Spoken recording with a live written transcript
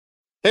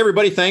Hey,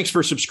 everybody. Thanks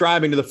for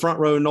subscribing to the Front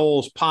Row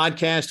Noles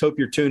podcast. Hope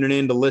you're tuning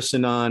in to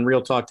listen on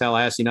Real Talk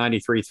Tallahassee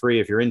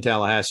 93.3 if you're in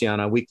Tallahassee on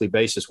a weekly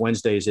basis,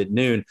 Wednesdays at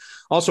noon.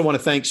 Also want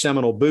to thank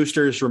Seminole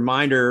Boosters.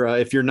 Reminder,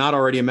 if you're not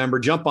already a member,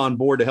 jump on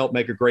board to help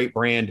make a great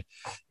brand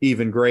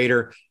even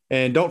greater.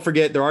 And don't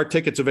forget, there are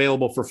tickets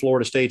available for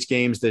Florida State's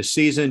games this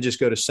season. Just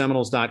go to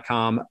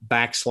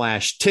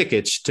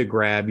Seminoles.com/tickets to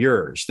grab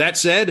yours. That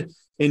said,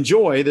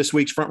 enjoy this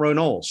week's Front Row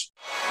Noles.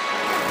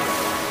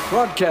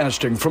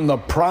 Broadcasting from the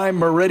Prime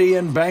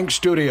Meridian Bank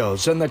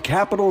Studios in the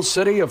capital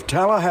city of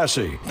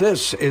Tallahassee,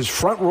 this is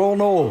Front Row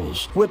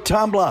Noles with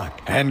Tom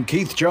Block and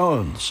Keith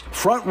Jones.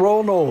 Front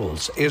Row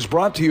Noles is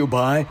brought to you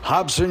by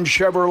Hobson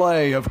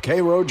Chevrolet of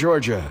Cairo,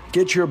 Georgia.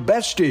 Get your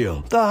best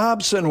deal the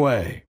Hobson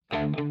way.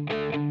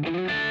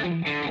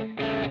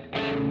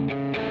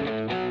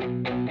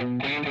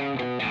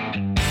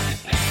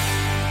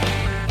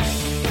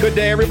 Good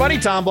day, everybody.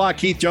 Tom Block,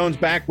 Keith Jones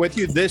back with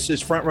you. This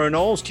is Front Row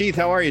Noles. Keith,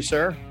 how are you,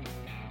 sir?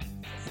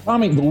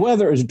 Tommy, the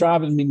weather is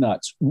driving me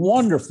nuts.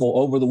 Wonderful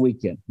over the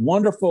weekend.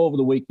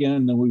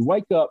 And then we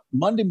wake up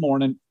Monday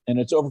morning and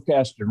it's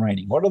overcast and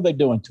raining. What are they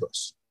doing to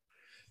us?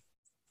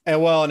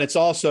 And it's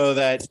also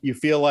that you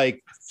feel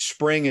like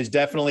spring is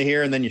definitely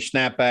here and then you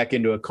snap back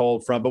into a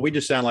cold front. But we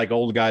just sound like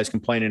old guys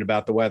complaining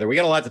about the weather. We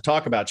got a lot to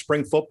talk about.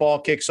 Spring football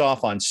kicks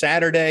off on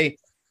Saturday.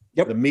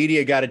 Yep. The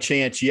media got a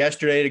chance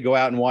yesterday to go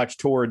out and watch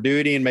Tour of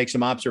Duty and make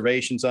some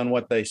observations on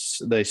what they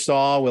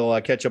saw.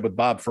 We'll catch up with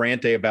Bob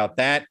Ferrante about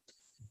that.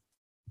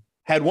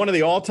 Had one of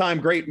the all-time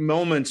great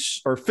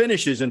moments or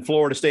finishes in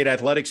Florida State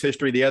athletics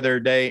history the other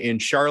day in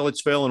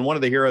Charlottesville, and one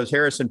of the heroes,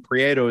 Harrison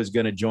Prieto, is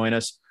going to join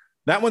us.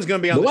 That one's going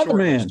to be on the short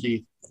list,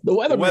 Keith. The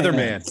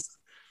weatherman.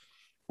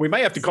 We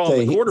may have to call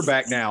him the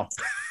quarterback now.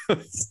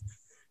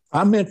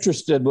 I'm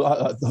interested.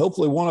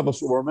 Hopefully one of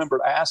us will remember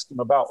to ask him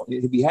about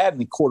if he had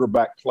any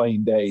quarterback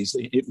playing days.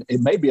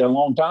 It may be a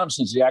long time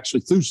since he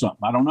actually threw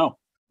something. I don't know.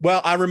 Well,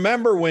 I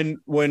remember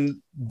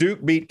when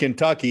Duke beat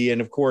Kentucky,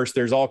 and, of course,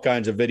 there's all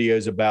kinds of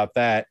videos about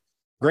that.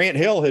 Grant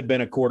Hill had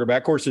been a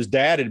quarterback. Of course, his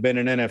dad had been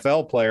an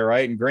NFL player,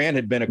 right? And Grant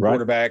had been a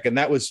quarterback. And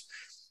that was,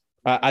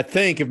 I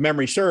think, if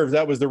memory serves,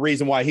 that was the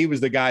reason why he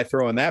was the guy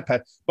throwing that pass.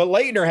 But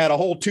Leitner had a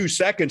whole 2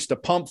 seconds to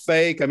pump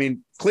fake. I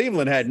mean,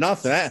 Cleveland had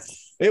nothing.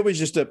 It was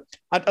just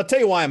I'll tell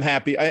you why I'm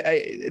happy.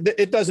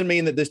 It doesn't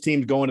mean that this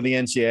team's going to the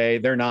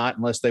NCAA. They're not,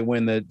 unless they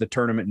win the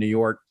tournament in New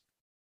York.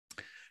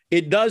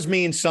 It does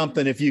mean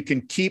something if you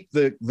can keep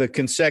the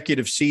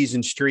consecutive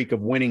season streak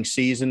of winning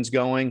seasons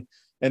going.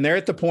 And they're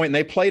at the point, and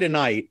they play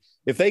tonight.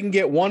 If they can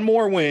get one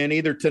more win,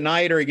 either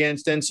tonight or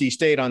against NC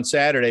State on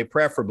Saturday,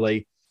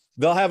 preferably,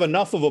 they'll have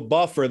enough of a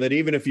buffer that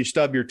even if you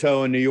stub your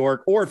toe in New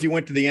York, or if you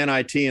went to the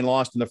NIT and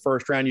lost in the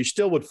first round, you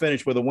still would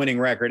finish with a winning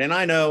record. And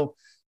I know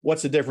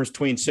what's the difference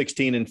between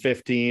 16 and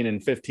 15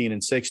 and 15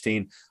 and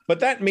 16, but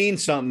that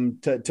means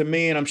something to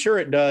me, and I'm sure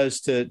it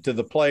does to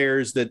the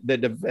players that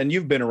and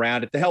you've been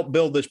around it, to help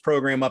build this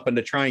program up and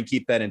to try and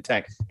keep that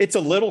intact. It's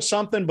a little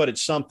something, but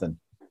it's something.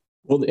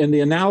 Well, and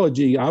the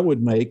analogy I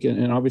would make,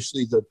 and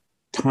obviously the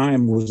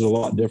time was a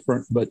lot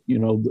different, but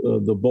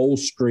the bowl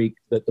streak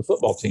that the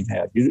football team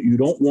had, you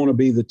don't want to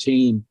be the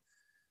team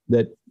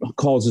that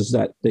causes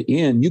that to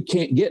end. You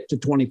can't get to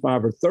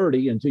 25 or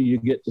 30 until you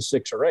get to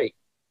 6 or 8.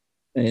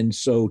 And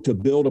so to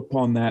build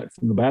upon that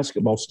from the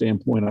basketball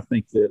standpoint, I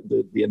think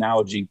that the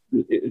analogy,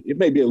 it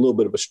may be a little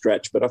bit of a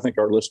stretch, but I think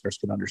our listeners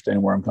can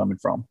understand where I'm coming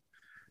from.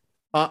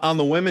 On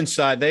the women's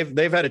side,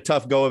 they've had a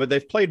tough go of it.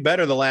 They've played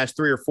better the last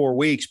 3 or 4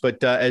 weeks,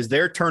 but as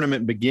their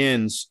tournament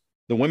begins,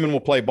 the women will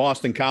play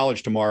Boston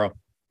College tomorrow.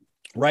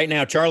 Right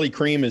now, Charlie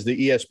Cream is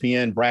the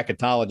ESPN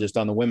bracketologist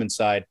on the women's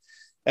side.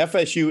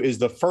 FSU is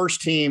the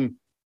first team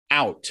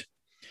out,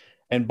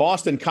 and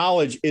Boston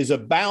College is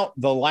about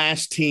the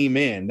last team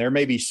in. They're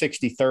maybe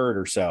 63rd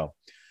or so.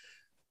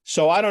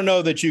 So I don't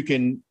know that you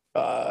can,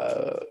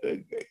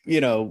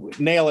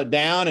 nail it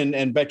down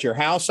and bet your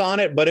house on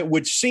it, but it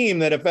would seem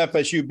that if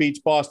FSU beats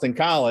Boston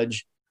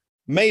College,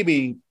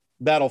 maybe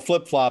that'll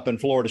flip-flop and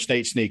Florida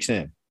State sneaks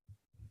in.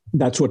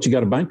 That's what you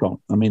got to bank on.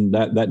 I mean,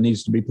 that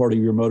needs to be part of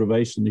your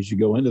motivation as you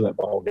go into that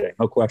ball game.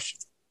 No question.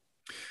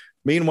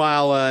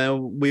 Meanwhile,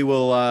 we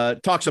will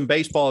talk some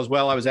baseball as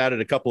well. I was out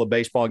at a couple of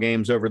baseball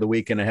games over the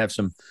weekend and have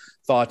some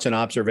thoughts and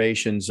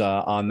observations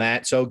on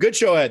that. So good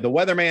show ahead. The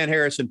weatherman,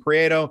 Harrison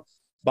Prieto,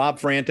 Bob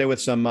Ferrante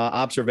with some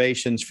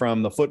observations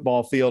from the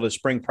football field as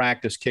spring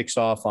practice kicks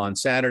off on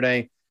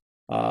Saturday.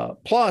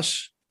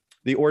 Plus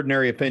the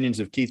ordinary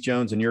opinions of Keith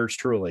Jones and yours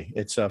truly.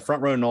 It's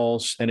Front Row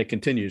Noles, and it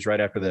continues right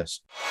after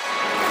this.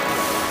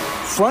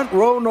 Front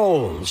Row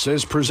Noles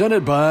is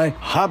presented by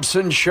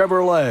Hobson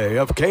Chevrolet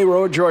of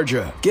Cairo,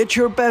 Georgia. Get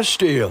your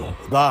best deal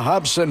the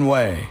Hobson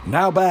way.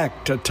 Now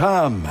back to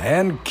Tom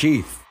and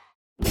Keith.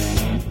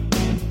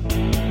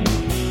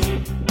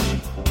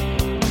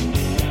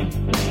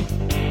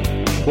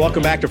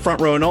 Welcome back to Front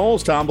Row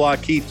Noles. Tom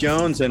Block, Keith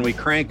Jones, and we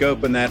crank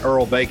open that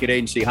Earl Bacon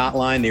Agency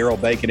hotline, the Earl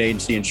Bacon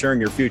Agency,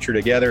 ensuring your future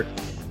together.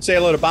 Say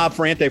hello to Bob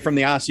Ferrante from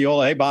the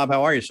Osceola. Hey, Bob,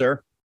 how are you,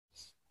 sir?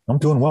 I'm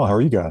doing well. How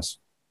are you guys?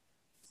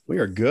 We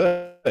are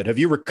good. Have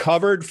you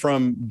recovered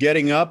from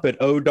getting up at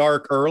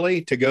dark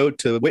early to go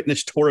to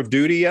witness tour of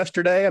duty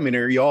yesterday? I mean,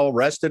 are you all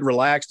rested,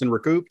 relaxed, and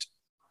recouped?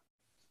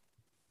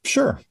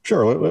 Sure.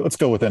 Let's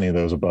go with any of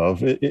those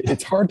above.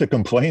 It's hard to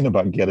complain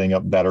about getting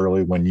up that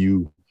early when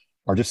you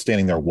are just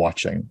standing there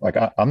watching. Like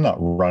I'm not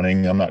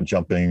running, I'm not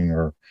jumping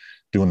or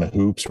doing the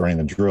hoops or any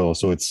of the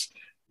drills. So it's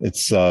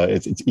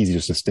easy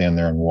just to stand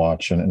there and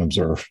watch and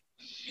observe.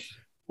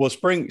 Well,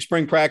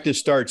 spring practice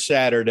starts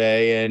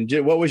Saturday, and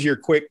what was your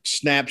quick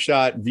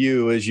snapshot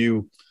view as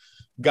you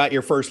got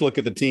your first look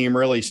at the team,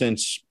 really,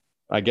 since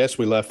I guess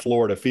we left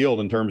Florida Field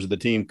in terms of the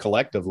team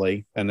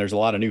collectively, and there's a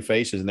lot of new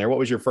faces in there. What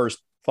was your first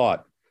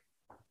thought?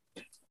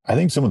 I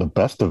think some of the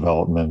best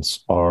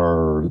developments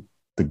are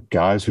the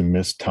guys who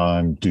missed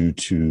time due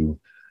to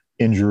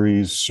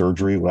injuries,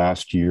 surgery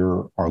last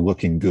year are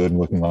looking good and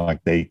looking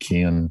like they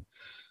can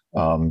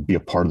be a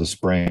part of the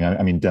spring.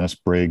 I mean, Dennis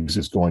Briggs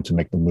is going to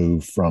make the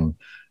move from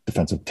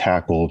defensive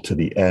tackle to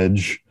the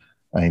edge.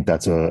 I think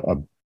that's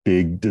a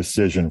big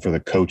decision for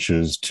the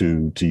coaches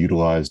to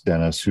utilize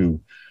Dennis,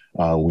 who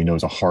we know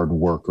is a hard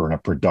worker and a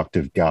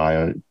productive guy,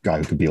 a guy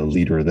who could be a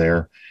leader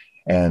there.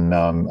 And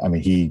I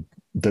mean,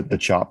 the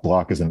chop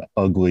block is an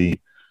ugly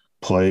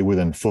play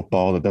within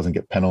football that doesn't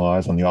get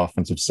penalized on the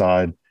offensive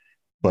side.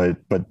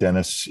 But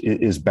Dennis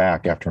is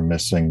back after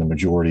missing the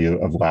majority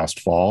of last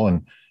fall,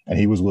 and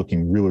he was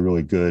looking really,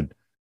 really good.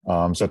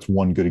 So that's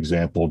one good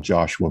example.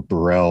 Joshua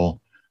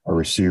Burrell, a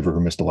receiver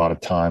who missed a lot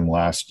of time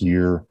last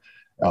year,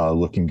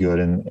 looking good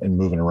and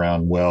moving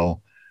around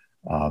well.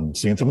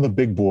 Seeing some of the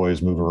big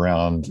boys move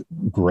around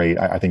great.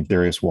 I think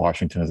Darius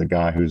Washington is a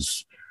guy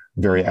who's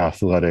very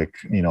athletic,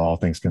 all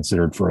things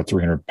considered, for a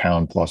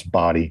 300-pound plus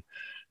body.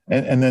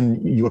 And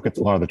then you look at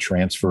a lot of the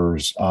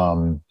transfers.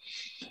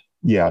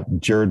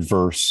 Jared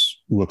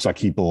Verse looks like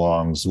he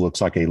belongs,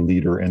 looks like a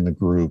leader in the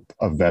group,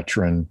 a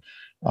veteran.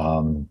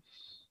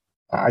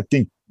 I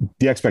think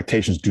the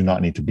expectations do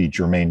not need to be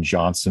Jermaine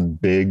Johnson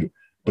big,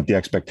 but the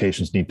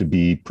expectations need to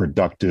be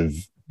productive,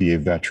 be a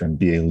veteran,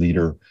 be a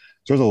leader.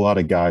 So there's a lot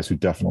of guys who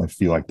definitely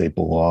feel like they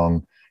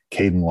belong.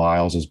 Caden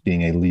Lyles is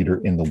being a leader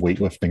in the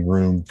weightlifting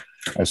room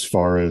as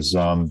far as,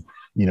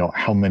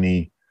 how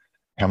many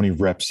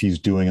reps he's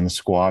doing in the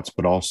squats,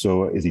 but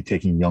also is he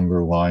taking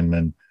younger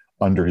linemen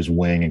under his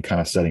wing and kind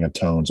of setting a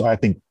tone. So I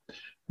think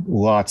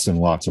lots and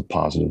lots of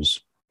positives.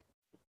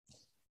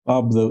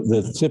 Bob,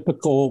 the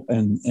typical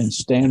and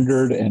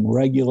standard and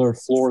regular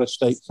Florida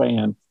State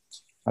fan,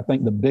 I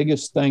think the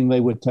biggest thing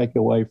they would take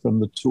away from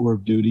the tour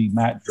of duty,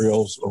 mat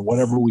drills, or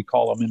whatever we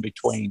call them in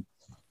between,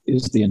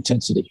 is the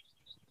intensity.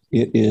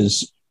 It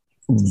is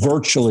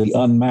virtually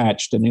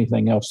unmatched in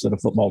anything else that a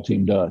football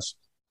team does.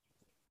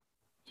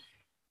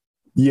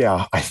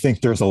 Yeah, I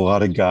think there's a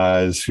lot of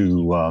guys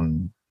who I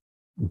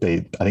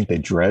think they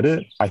dread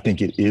it. I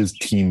think it is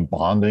team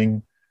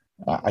bonding.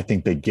 I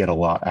think they get a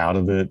lot out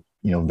of it.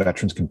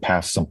 Veterans can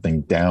pass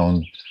something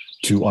down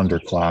to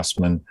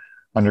underclassmen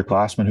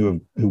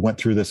who went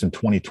through this in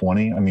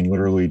 2020. I mean,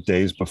 literally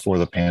days before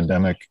the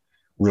pandemic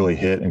really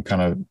hit and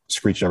kind of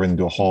screeched everything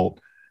to a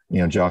halt.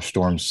 Josh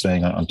Storm's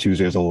saying on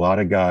Tuesday, there's a lot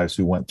of guys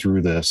who went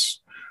through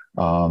this,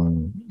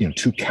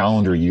 2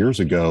 calendar years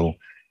ago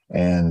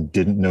and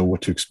didn't know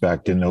what to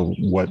expect, didn't know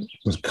what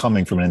was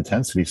coming from an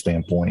intensity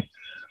standpoint.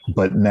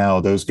 But now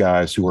those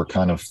guys who are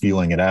kind of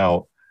feeling it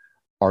out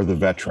are the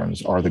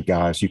veterans, are the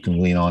guys you can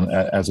lean on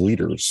as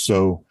leaders.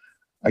 So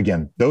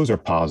again, those are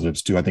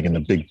positives too. I think in the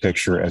big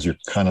picture, as you're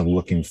kind of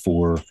looking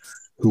for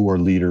who are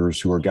leaders,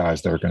 who are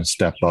guys that are going to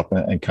step up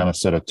and kind of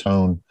set a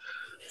tone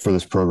for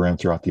this program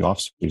throughout the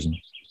offseason.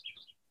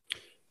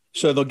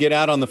 So they'll get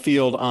out on the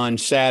field on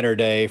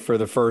Saturday for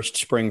the first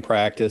spring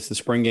practice. The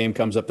spring game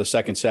comes up the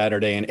second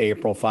Saturday in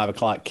April,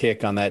 5:00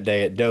 kick on that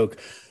day at Doak.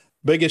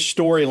 Biggest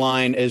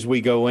storyline as we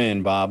go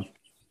in, Bob?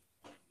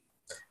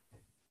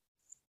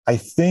 I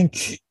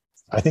think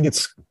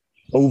it's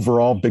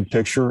overall big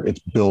picture. It's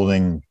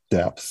building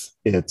depth.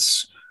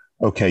 It's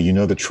okay.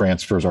 The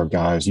transfers are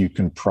guys you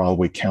can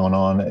probably count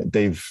on.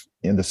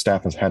 The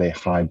staff has had a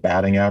high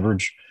batting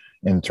average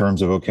in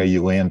terms of, okay,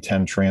 you land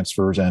 10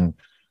 transfers and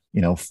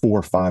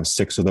 4, 5,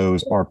 6 of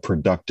those are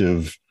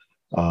productive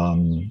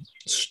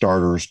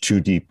starters,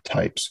 2 deep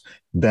types.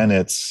 Then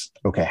it's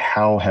okay.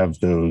 How have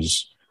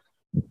those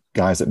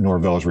guys that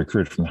Norvell has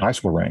recruited from the high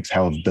school ranks,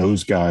 how have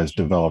those guys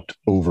developed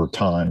over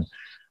time?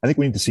 I think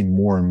we need to see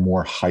more and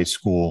more high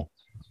school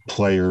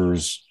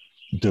players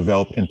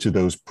develop into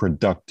those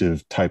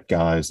productive type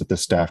guys that the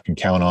staff can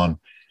count on.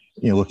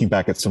 Looking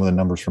back at some of the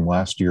numbers from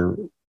last year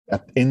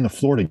in the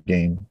Florida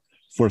game,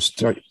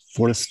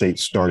 Florida State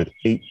started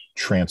 8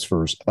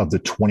 transfers of the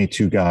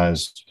 22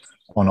 guys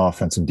on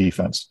offense and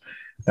defense.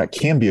 That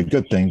can be a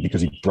good thing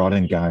because he brought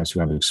in guys who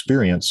have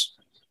experience,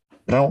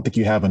 but I don't think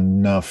you have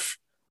enough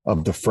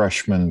of the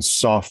freshman,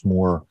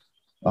 sophomore,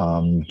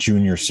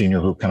 junior, senior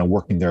who are kind of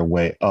working their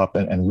way up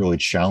and really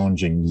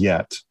challenging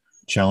a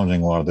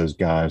lot of those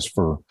guys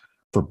for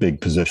big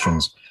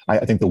positions.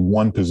 I think the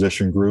one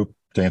position group,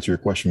 to answer your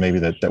question, maybe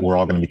that we're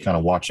all going to be kind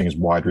of watching is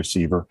wide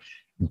receiver.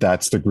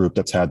 That's the group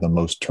that's had the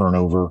most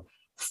turnover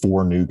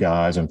 4 new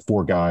guys and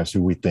 4 guys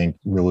who we think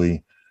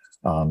really,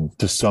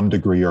 to some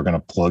degree, are going to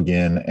plug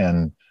in.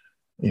 And,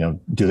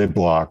 do they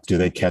block? Do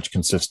they catch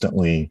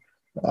consistently?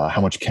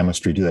 How much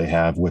chemistry do they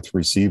have with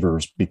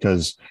receivers?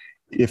 Because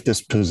if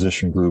this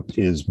position group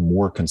is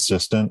more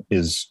consistent,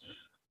 is,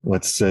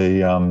 let's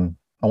say, I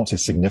won't say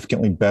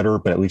significantly better,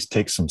 but at least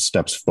take some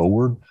steps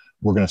forward,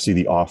 we're going to see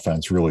the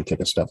offense really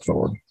take a step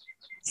forward.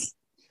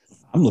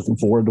 I'm looking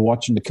forward to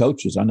watching the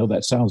coaches. I know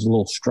that sounds a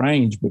little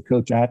strange, but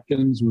Coach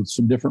Atkins with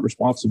some different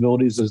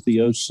responsibilities as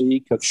the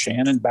OC, Coach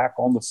Shannon back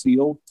on the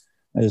field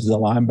as the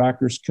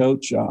linebackers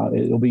coach.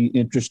 It'll be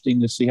interesting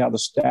to see how the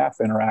staff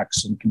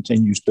interacts and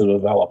continues to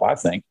develop, I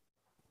think.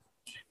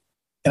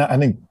 And I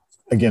think,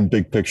 again,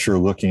 big picture,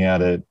 looking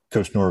at it,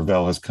 Coach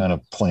Norvell has kind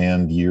of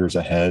planned years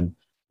ahead.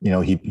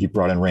 He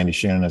brought in Randy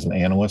Shannon as an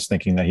analyst,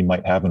 thinking that he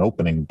might have an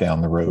opening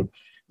down the road.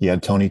 He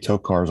had Tony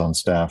Tokars on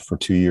staff for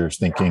 2 years,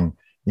 thinking,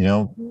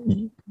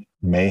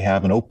 may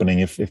have an opening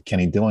if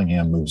Kenny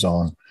Dillingham moves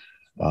on.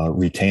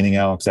 Retaining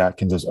Alex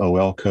Atkins as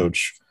OL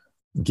coach,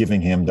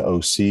 giving him the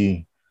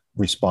OC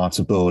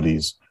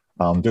responsibilities.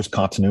 There's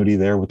continuity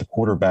there with the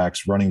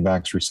quarterbacks, running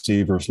backs,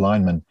 receivers,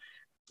 linemen.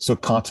 So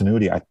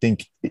continuity, I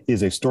think,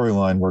 is a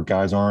storyline where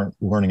guys aren't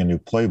learning a new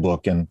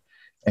playbook. And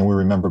we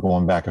remember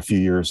going back a few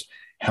years,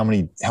 how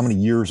many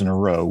years in a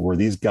row were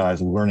these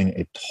guys learning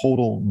a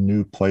total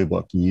new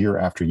playbook year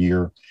after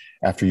year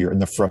after year,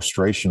 and the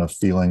frustration of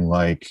feeling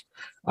like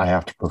I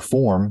have to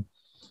perform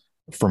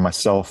for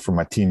myself, for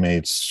my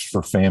teammates,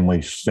 for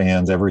family,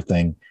 fans,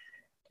 everything.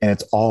 And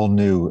it's all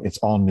new. It's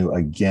all new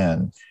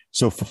again.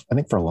 So I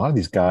think for a lot of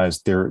these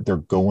guys, they're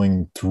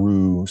going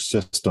through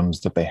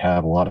systems that they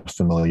have a lot of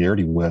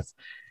familiarity with.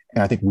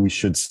 And I think we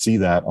should see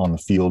that on the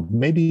field,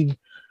 maybe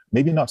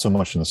not so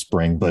much in the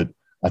spring, but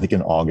I think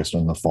in August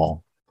and the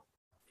fall.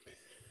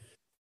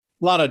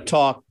 A lot of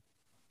talk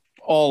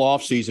all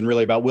offseason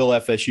really about, will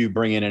FSU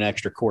bring in an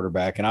extra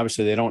quarterback? And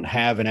obviously they don't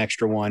have an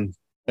extra one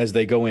as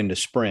they go into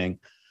spring.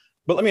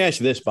 But let me ask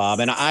you this, Bob,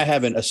 and I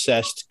haven't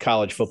assessed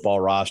college football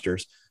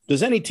rosters.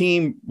 Does any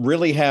team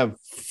really have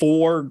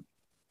 4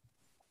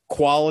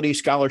 quality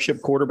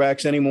scholarship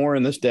quarterbacks anymore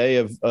in this day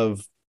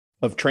of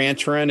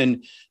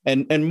transferring?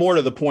 And more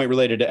to the point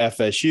related to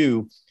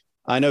FSU,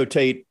 I know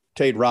Tate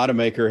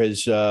Rodemaker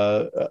has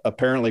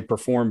apparently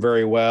performed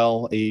very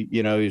well.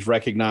 He's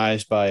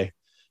recognized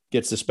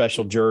gets the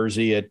special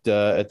jersey at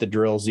the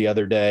drills the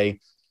other day.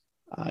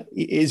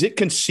 Is it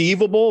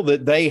conceivable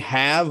that they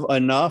have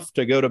enough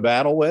to go to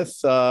battle with,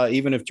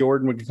 even if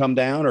Jordan would come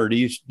down, or do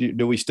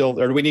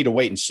we need to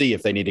wait and see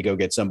if they need to go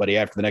get somebody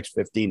after the next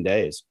 15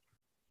 days?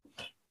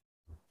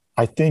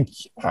 I think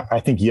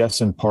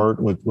yes, in part.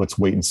 Let's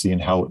wait and see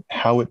and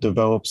how it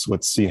develops.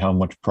 Let's see how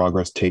much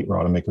progress Tate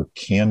Rodemaker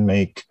can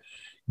make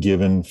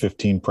given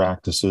 15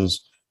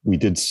 practices. We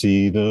did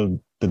see the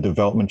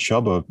development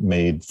Chubba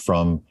made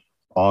from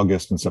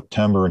August and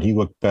September, and he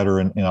looked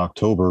better in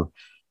October.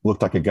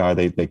 Looked like a guy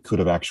they could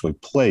have actually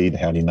played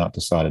had he not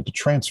decided to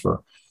transfer.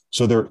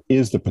 So there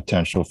is the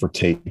potential for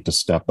Tate to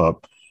step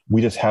up.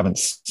 We just haven't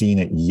seen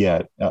it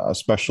yet,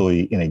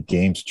 especially in a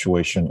game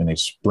situation, in a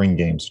spring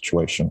game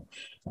situation.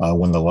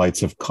 When the lights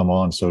have come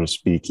on, so to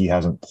speak, he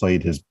hasn't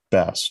played his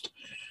best.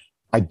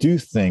 I do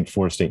think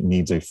Florida State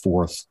needs a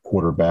 4th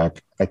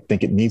quarterback. I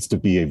think it needs to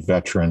be a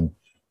veteran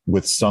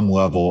with some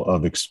level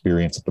of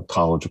experience at the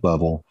college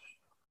level.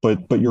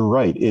 But you're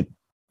right.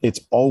 It's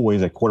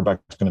always a quarterback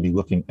that's going to be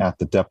looking at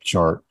the depth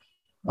chart.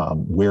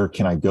 Where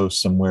can I go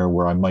somewhere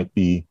where I might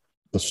be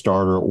the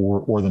starter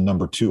or the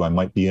number 2? I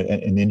might be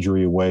an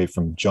injury away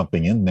from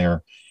jumping in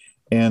there.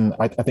 And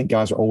I think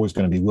guys are always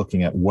going to be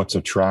looking at what's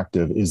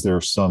attractive. Is there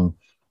some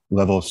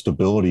level of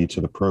stability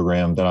to the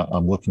program that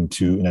I'm looking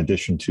to, in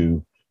addition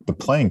to the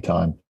playing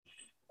time?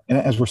 And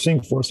as we're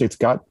seeing, Florida State's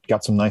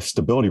got some nice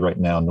stability right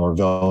now.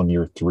 Norvell in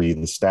year 3,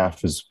 the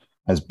staff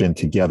has been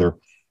together.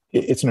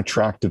 It's an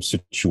attractive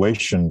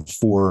situation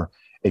for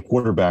a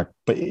quarterback,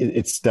 but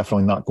it's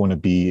definitely not going to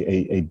be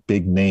a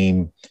big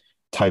name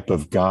type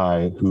of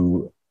guy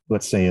who,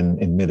 let's say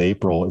in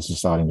mid-April, is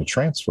deciding to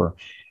transfer.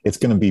 It's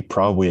going to be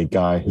probably a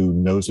guy who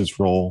knows his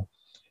role,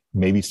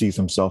 maybe sees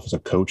himself as a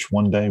coach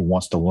one day,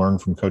 wants to learn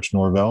from Coach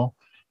Norvell,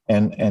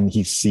 and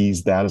he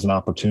sees that as an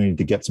opportunity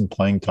to get some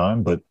playing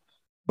time, but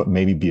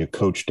maybe be a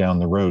coach down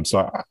the road.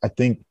 So I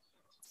think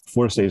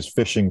Florida State is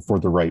fishing for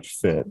the right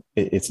fit.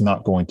 It's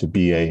not going to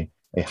be a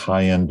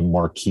high-end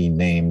marquee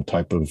name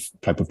type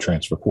of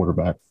transfer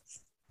quarterback.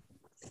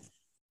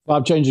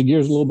 Bob, changing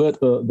gears a little bit,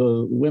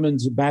 the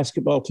women's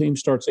basketball team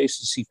starts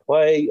ACC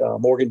play.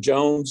 Morgan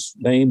Jones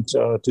named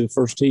to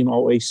first team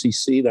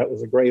All-ACC. That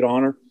was a great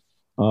honor.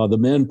 The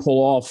men pull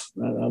off,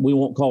 we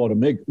won't call it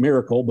a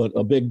miracle, but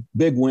a big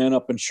win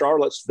up in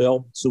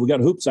Charlottesville. So we got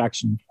hoops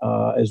action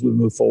as we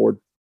move forward.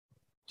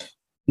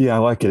 Yeah, I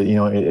like it.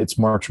 It's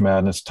March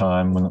Madness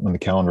time when the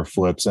calendar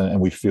flips, and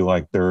we feel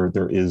like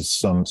there is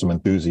some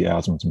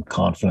enthusiasm, some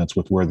confidence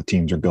with where the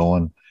teams are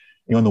going.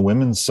 On the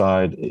women's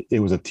side,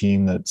 it was a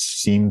team that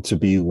seemed to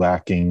be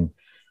lacking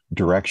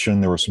direction.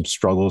 There were some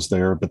struggles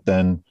there, but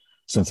then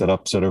since that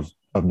upset of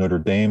Notre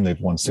Dame, they've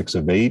won 6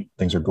 of 8.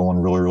 Things are going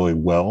really, really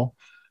well.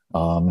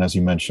 And as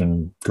you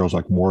mentioned, girls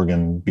like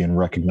Morgan being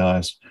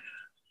recognized.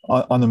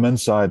 On the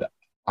men's side,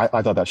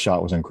 I thought that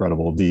shot was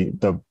incredible.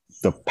 The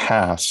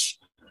pass,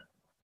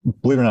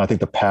 believe it or not, I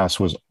think the pass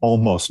was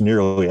almost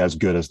nearly as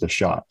good as the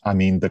shot. I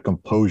mean, the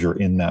composure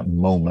in that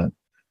moment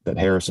that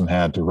Harrison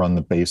had to run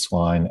the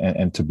baseline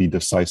and to be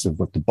decisive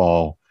with the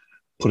ball,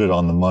 put it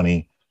on the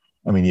money.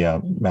 I mean, yeah,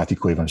 Matthew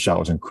Cleveland's shot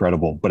was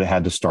incredible, but it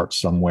had to start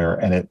somewhere.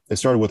 And it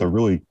started with a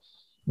really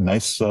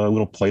nice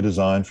little play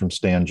design from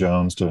Stan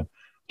Jones to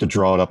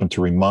draw it up and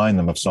to remind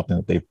them of something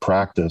that they've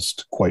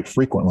practiced quite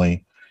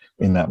frequently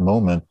in that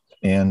moment.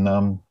 And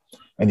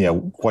yeah,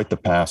 quite the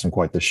pass and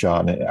quite the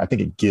shot. And I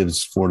think it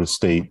gives Florida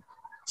State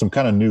some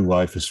kind of new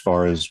life as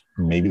far as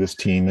maybe this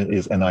team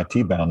is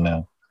NIT bound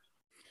now.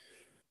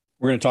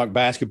 We're going to talk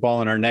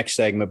basketball in our next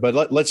segment,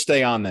 but let's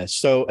stay on this.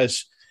 So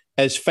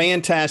as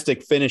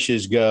fantastic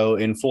finishes go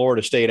in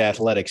Florida State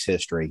athletics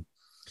history,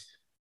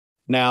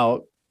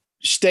 now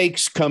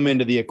stakes come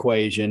into the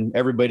equation.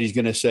 Everybody's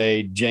going to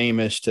say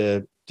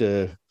Jameis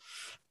to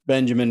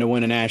Benjamin to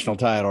win a national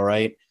title,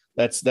 right?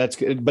 That's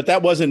good. But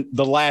that wasn't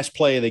the last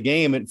play of the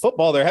game. In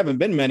football, there haven't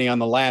been many on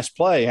the last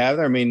play, have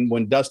there? I mean,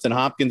 when Dustin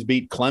Hopkins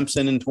beat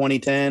Clemson in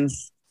 2010.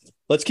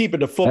 Let's keep it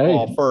to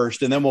football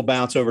first, and then we'll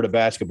bounce over to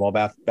basketball.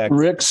 Back.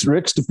 Rick's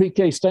to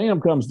PK Stam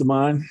comes to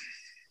mind.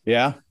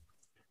 Yeah,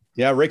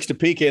 Rick's to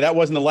PK. That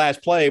wasn't the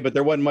last play, but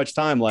there wasn't much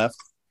time left.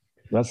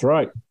 That's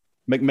right.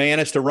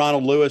 McManus to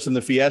Ronald Lewis in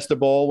the Fiesta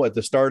Bowl at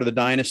the start of the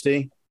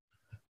dynasty.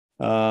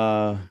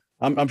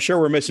 I'm sure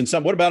we're missing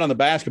some. What about on the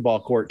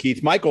basketball court,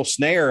 Keith? Michael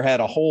Snare had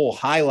a whole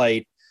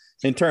highlight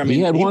in terms. He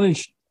had one in.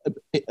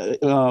 I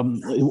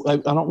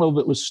don't know if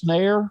it was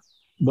Snare,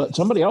 but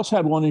somebody else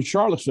had one in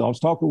Charlottesville. I was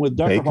talking with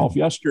Deckerhoff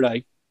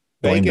yesterday.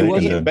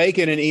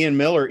 Bacon and Ian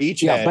Miller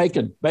each had.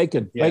 Bacon.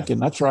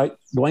 That's right.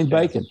 Dwayne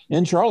Bacon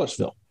in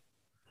Charlottesville.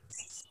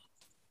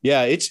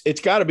 Yeah,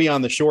 it's got to be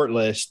on the short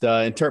list.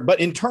 But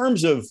in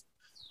terms of,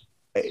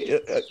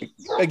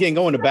 again,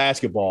 going to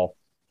basketball,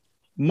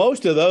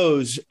 most of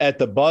those at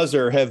the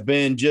buzzer have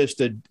been just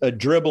a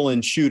dribble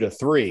and shoot a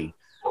three,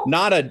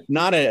 not a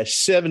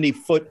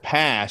 70-foot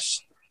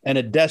pass and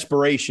a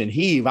desperation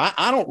heave.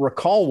 I don't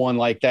recall one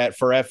like that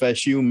for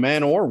FSU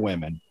men or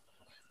women.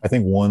 I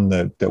think one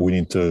that we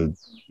need to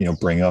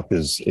bring up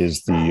is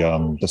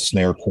the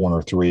Snare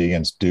corner three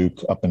against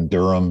Duke up in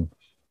Durham,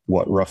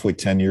 roughly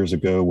 10 years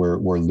ago,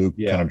 where Luke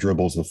kind of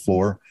dribbles the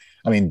floor.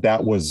 I mean,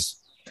 that was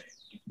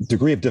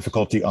degree of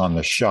difficulty on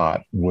the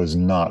shot was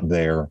not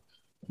there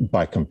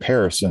by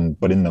comparison,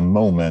 but in the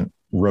moment,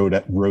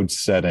 road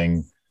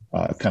setting,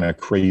 kind of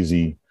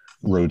crazy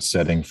road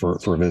setting for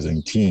a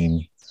visiting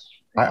team.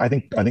 I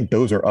think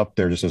those are up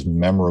there just as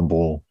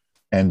memorable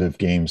end of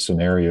game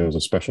scenarios,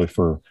 especially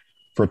for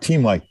a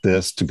team like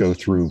this to go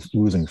through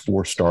losing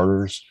 4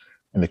 starters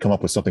and to come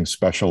up with something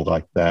special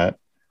like that.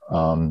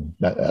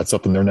 That's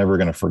something they're never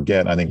going to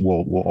forget. I think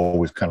we'll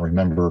always kind of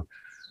remember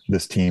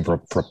this team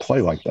for a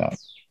play like that.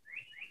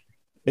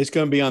 It's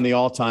going to be on the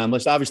all-time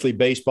list. Obviously,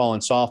 baseball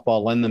and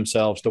softball lend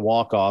themselves to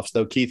walk-offs,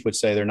 though Keith would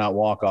say they're not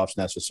walk-offs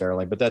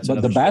necessarily. But that's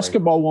another the story.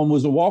 Basketball one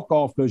was a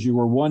walk-off because you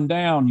were one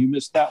down. You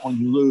missed that one,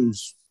 you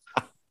lose.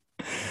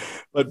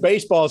 But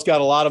baseball's got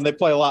a lot of them. They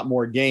play a lot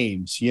more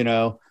games,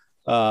 J.D.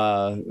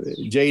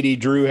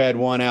 Drew had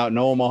one out in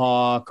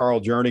Omaha. Carl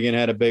Jernigan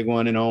had a big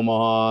one in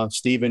Omaha.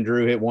 Stephen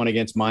Drew hit one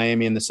against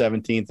Miami in the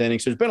 17th inning.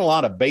 So there's been a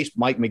lot of base.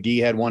 Mike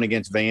McGee had one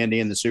against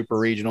Vandy in the Super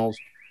Regionals.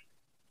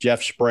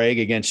 Jeff Sprague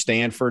against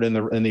Stanford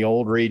in the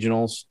old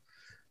regionals.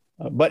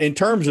 But in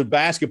terms of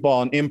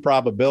basketball and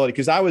improbability,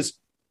 because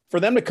for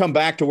them to come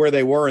back to where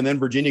they were and then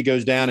Virginia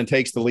goes down and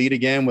takes the lead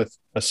again with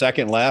a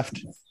second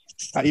left,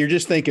 you're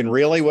just thinking,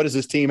 really, what does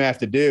this team have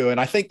to do?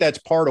 And I think that's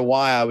part of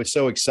why I was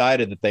so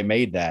excited that they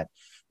made that.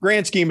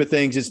 Grand scheme of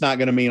things, it's not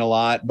going to mean a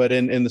lot, but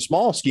in the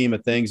small scheme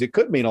of things, it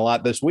could mean a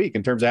lot this week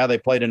in terms of how they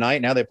play tonight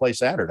and how they play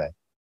Saturday.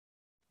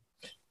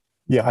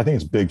 Yeah, I think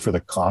it's big for the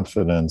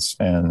confidence.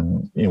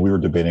 And, we were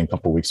debating a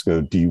couple of weeks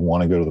ago, do you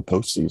want to go to the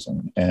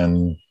postseason?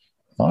 And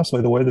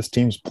honestly, the way this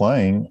team's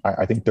playing,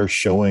 I think they're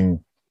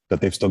showing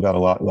that they've still got a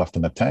lot left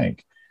in the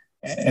tank.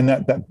 And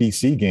that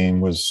BC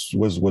game was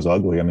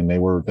ugly. I mean, they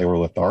were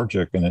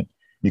lethargic, and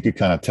you could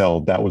kind of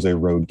tell that was a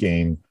road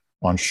game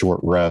on short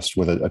rest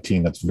with a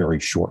team that's very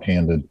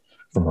shorthanded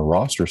from a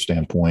roster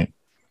standpoint.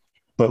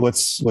 But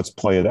let's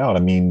play it out.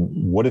 I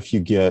mean, what if you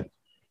get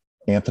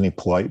Anthony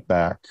Polite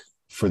back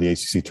for the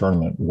ACC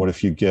tournament? What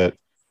if you get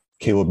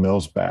Caleb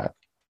Mills back?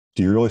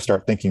 Do you really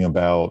start thinking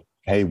about,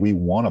 hey, we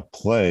want to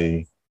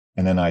play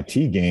an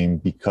NIT game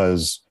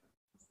because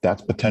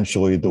that's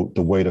potentially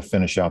the way to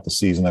finish out the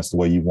season. That's the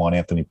way you want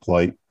Anthony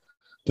Polite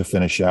to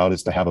finish out,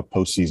 is to have a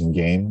postseason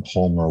game,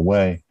 home or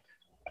away.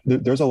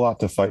 There's a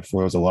lot to fight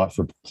for. There's a lot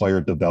for player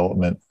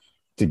development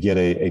to get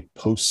a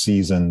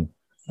postseason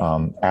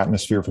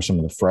atmosphere for some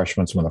of the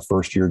freshmen, some of the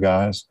first-year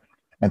guys.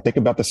 And think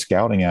about the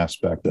scouting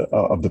aspect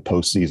of the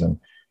postseason.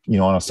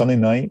 On a Sunday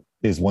night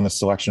is when the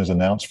selection is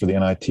announced for the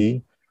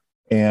NIT.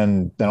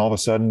 And then all of a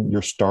sudden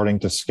you're starting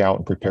to scout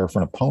and prepare for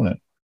an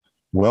opponent.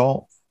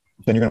 Well,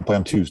 then you're going to play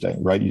on Tuesday,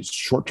 right? It's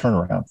short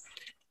turnaround.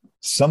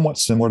 somewhat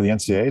similar to the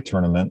NCAA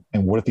tournament.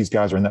 And what if these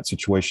guys are in that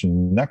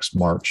situation next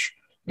March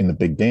in the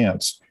big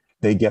dance?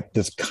 They get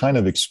this kind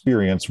of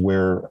experience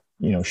where,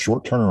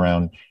 short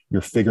turnaround,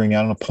 you're figuring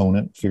out an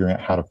opponent, figuring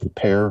out how to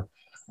prepare,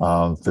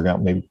 figuring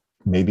out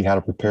maybe how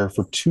to prepare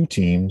for two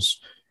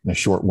teams in a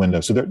short window.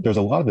 So there's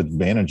a lot of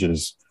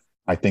advantages,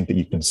 I think, that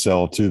you can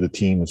sell to the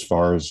team as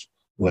far as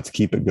let's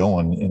keep it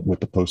going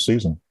with the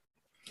postseason.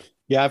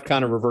 Yeah, I've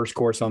kind of reversed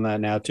course on that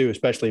now, too,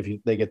 especially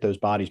if they get those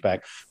bodies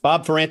back.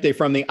 Bob Ferrante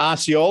from the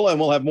Osceola, and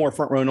we'll have more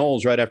Front Row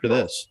Noles right after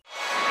this.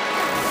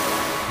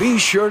 Be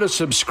sure to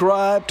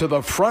subscribe to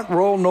the Front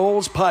Row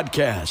Noles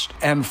podcast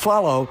and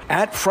follow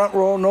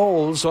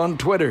 @FrontRowNoles on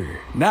Twitter.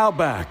 Now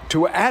back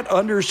to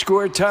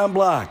 @_Tom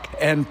Block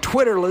and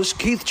Twitterless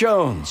Keith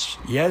Jones.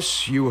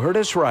 Yes, you heard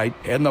us right,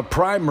 in the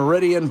Prime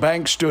Meridian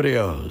Bank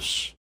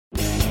Studios.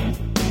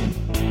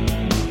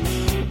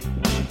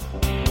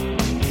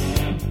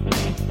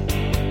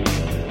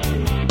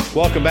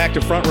 Welcome back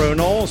to Front Row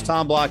Noles.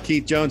 Tom Block,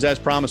 Keith Jones. As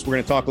promised, we're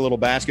going to talk a little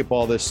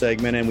basketball this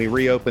segment, and we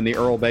reopen the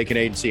Earl Bacon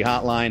Agency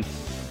hotline.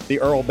 The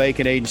Earl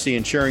Bacon Agency,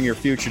 ensuring your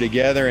future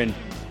together. And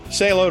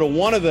say hello to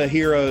one of the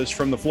heroes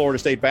from the Florida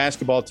State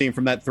basketball team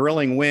from that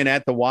thrilling win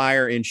at the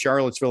wire in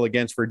Charlottesville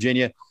against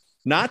Virginia.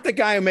 Not the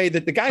guy who made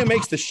that. The guy who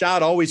makes the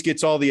shot always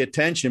gets all the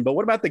attention. But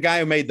what about the guy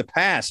who made the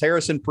pass?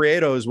 Harrison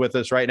Prieto is with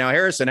us right now.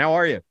 Harrison, how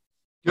are you?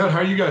 Good. How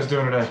are you guys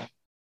doing today?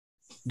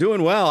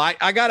 Doing well.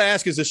 I got to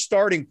ask, as a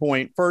starting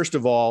point, first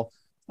of all,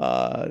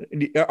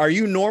 are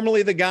you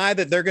normally the guy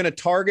that they're going to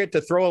target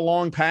to throw a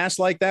long pass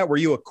like that? Were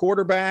you a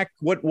quarterback?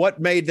 What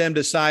made them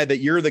decide that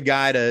you're the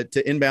guy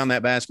to inbound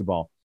that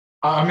basketball?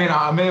 I mean,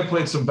 I may have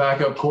played some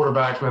backup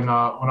quarterback when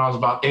I was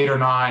about 8 or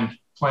 9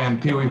 playing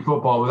Pee Wee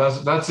football,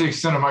 but that's the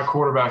extent of my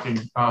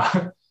quarterbacking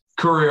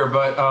career.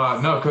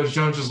 But no, Coach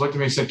Jones just looked at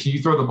me and said, "Can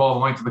you throw the ball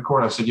the length of the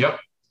court?" I said, "Yep."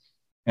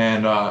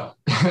 And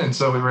and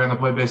so we ran the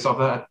play based off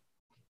that.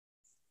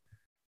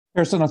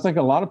 Harrison, I think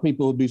a lot of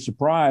people would be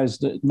surprised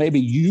that maybe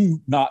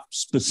you not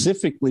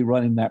specifically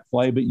running that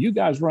play, but you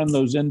guys run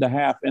those end to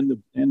half and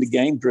the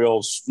game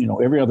drills,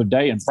 every other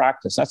day in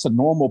practice. That's a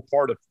normal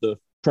part of the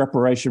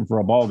preparation for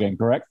a ball game,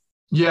 correct?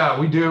 Yeah,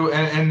 we do.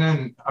 And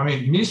then, I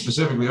mean, me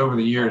specifically over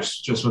the years,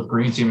 just with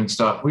Green Team and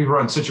stuff, we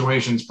run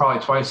situations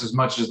probably twice as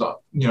much as the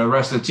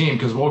rest of the team,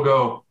 because we'll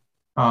go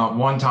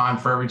one time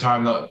for every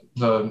time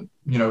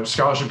the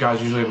scholarship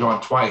guys usually have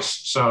gone twice.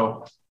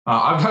 So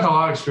I've had a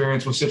lot of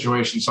experience with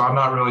situations, so I'm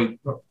not really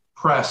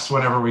pressed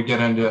whenever we get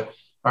into,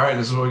 all right,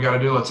 this is what we got to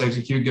do. Let's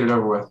execute, get it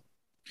over with.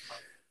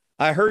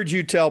 I heard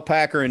you tell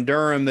Packer and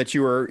Durham that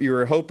you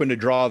were hoping to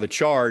draw the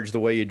charge the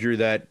way you drew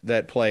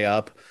that play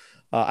up.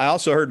 I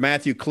also heard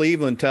Matthew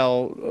Cleveland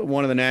tell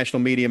one of the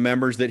national media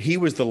members that he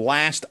was the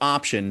last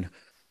option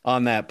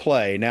on that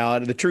play. Now,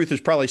 the truth is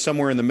probably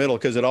somewhere in the middle,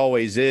 because it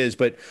always is,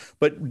 but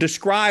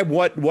describe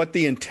what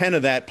the intent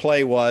of that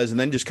play was, and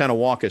then just kind of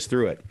walk us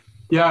through it.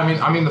 Yeah,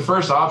 I mean, the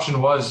first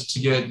option was to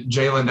get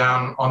Jalen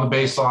down on the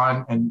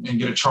baseline and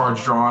get a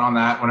charge drawn on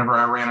that whenever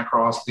I ran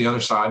across the other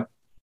side.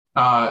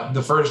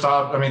 The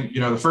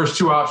first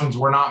two options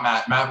were not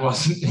Matt. Matt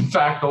was, in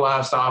fact, the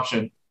last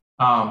option.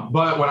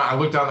 But when I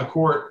looked down the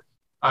court,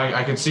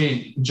 I could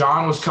see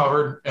John was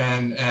covered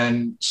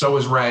and so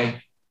was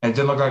Ray. And it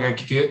didn't look like I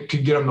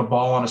could get him the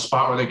ball on a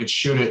spot where they could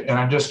shoot it. And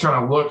I just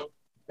kind of looked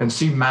and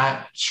see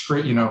Matt,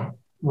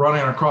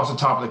 running across the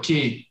top of the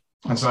key.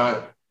 And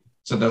so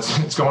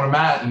it's going to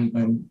Matt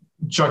and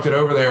chucked it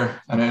over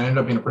there, and it ended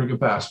up being a pretty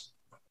good pass.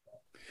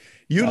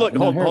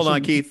 Hold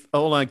on, Keith.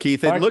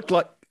 It looked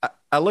like,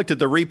 I looked at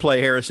the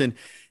replay, Harrison.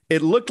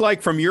 It looked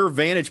like from your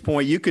vantage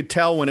point, you could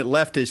tell when it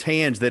left his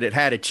hands that it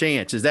had a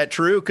chance. Is that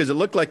true? Because it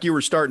looked like you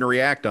were starting to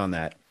react on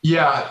that.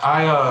 Yeah,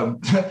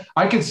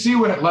 I could see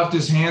when it left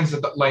his hands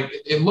that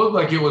it looked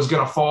like it was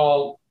going to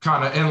fall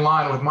kind of in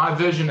line with my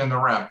vision and the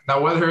rim. Now,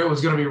 whether it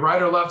was going to be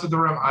right or left of the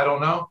rim, I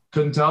don't know.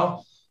 Couldn't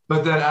tell.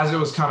 But then as it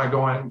was kind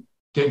of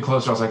getting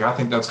closer, I was like, I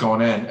think that's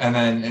going in. And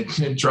then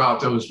it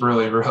dropped. It was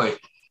really, really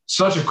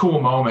such a cool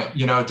moment,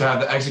 to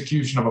have the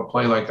execution of a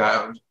play like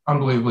that. It was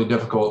unbelievably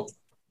difficult.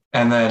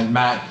 And then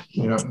Matt,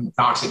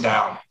 knocks it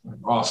down.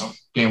 Awesome.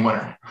 Game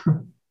winner.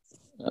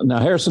 Now,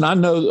 Harrison, I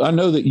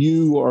know that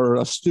you are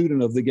a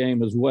student of the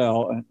game as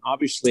well. And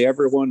obviously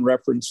everyone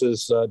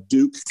references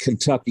Duke,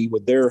 Kentucky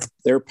with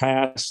their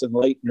pass and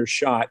Leitner's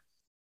shot.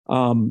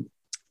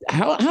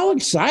 How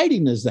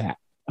exciting is that?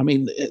 I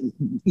mean,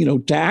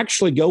 to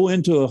actually go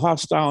into a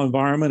hostile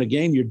environment, a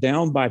game you're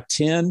down by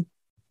 10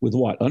 with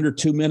under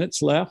 2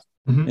 minutes left,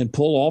 and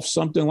pull off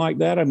something like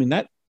that. I mean,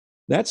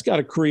 that's got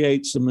to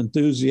create some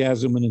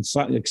enthusiasm and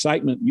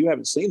excitement you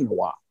haven't seen in a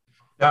while.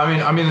 Yeah,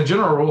 I mean, the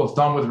general rule of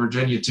thumb with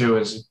Virginia too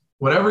is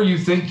whatever you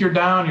think you're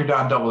down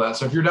double that.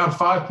 So if you're down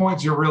 5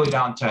 points, you're really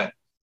down 10.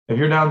 If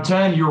you're down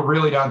 10, you're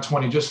really down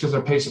 20, just because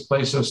their pace of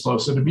play is so slow.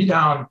 So to be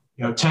down,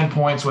 10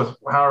 points with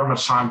however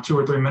much time, 2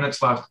 or 3 minutes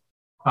left,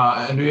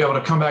 and to be able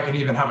to come back and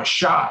even have a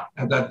shot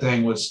at that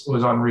thing was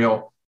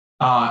unreal.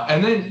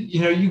 And then,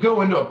 you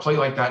go into a play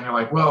like that and you're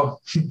like, well,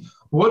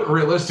 what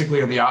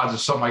realistically are the odds of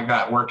something like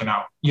that working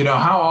out? You know,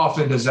 how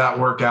often does that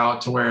work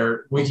out to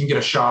where we can get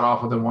a shot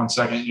off within 1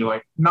 second? You're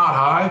like, not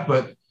high,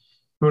 but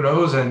who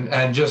knows?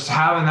 And just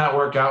having that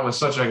work out was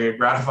such a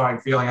gratifying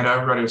feeling. I know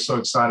everybody was so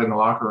excited in the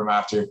locker room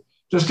after,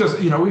 just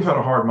because, you know, we've had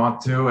a hard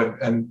month too.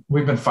 And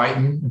we've been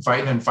fighting.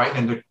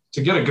 And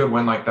to get a good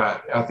win like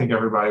that, I think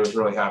everybody was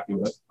really happy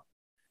with.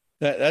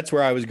 That's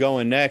where I was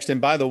going next.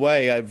 And by the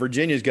way,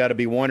 Virginia's got to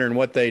be wondering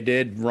what they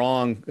did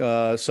wrong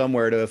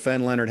somewhere to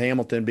offend Leonard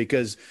Hamilton,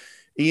 because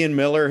Ian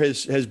Miller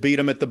has beat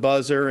him at the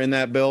buzzer in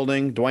that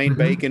building. Dwayne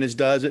Bacon has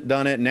done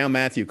it. And now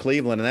Matthew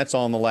Cleveland, and that's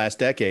all in the last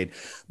decade.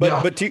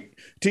 But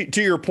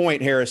to your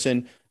point,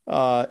 Harrison,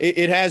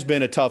 it has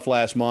been a tough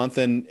last month,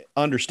 and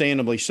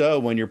understandably so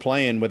when you're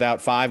playing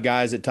without 5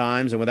 guys at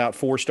times and without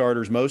 4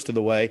 starters most of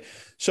the way.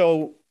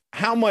 So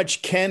how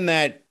much can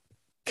that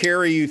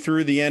carry you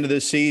through the end of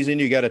this season?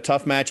 You got a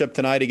tough matchup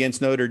tonight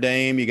against Notre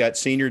Dame. You got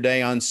Senior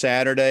Day on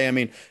Saturday. I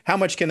mean, how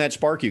much can that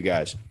spark you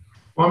guys?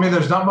 Well, I mean,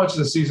 there's not much of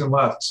the season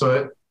left.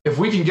 So if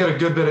we can get a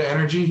good bit of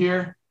energy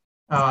here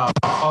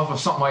off of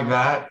something like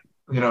that,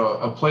 you know,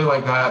 a play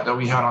like that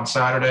we had on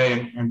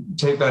Saturday, and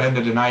take that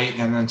into tonight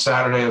and then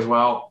Saturday as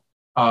well,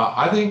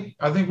 I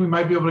think we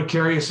might be able to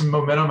carry some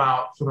momentum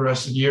out for the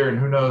rest of the year. And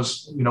who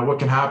knows, you know, what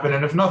can happen.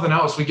 And if nothing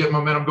else, we get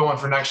momentum going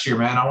for next year,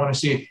 man. I want to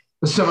see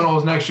the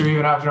Seminoles next year,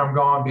 even after I'm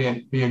gone,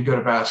 being good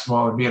at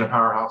basketball and being a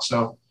powerhouse.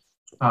 So,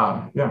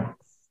 yeah.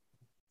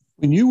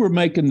 When you were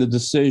making the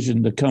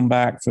decision to come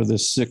back for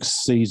this 6th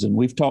season,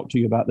 we've talked to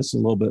you about this a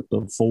little bit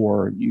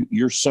before.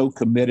 You're so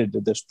committed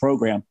to this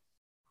program.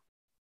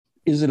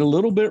 Is it a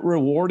little bit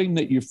rewarding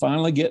that you're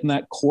finally getting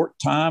that court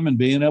time and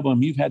being able? I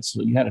mean,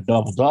 you had a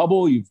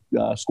double-double. You've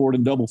scored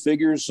in double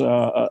figures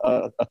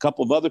a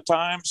couple of other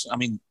times. I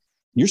mean,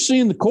 you're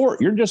seeing the court.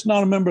 You're just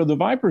not a member of the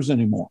Vipers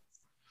anymore.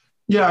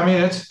 Yeah, I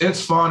mean,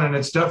 it's fun, and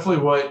it's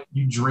definitely what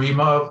you dream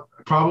of,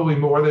 probably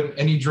more than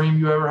any dream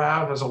you ever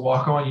have as a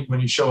walk-on. When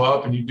you show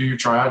up and you do your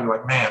tryout, you're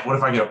like, man, what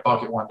if I get a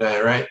bucket one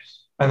day, right?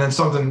 And then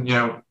something, you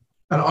know,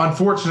 an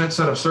unfortunate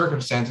set of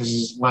circumstances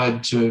has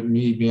led to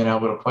me being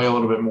able to play a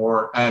little bit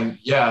more. And,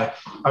 yeah,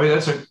 I mean,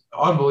 that's an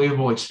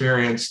unbelievable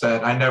experience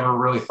that I never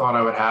really thought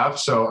I would have.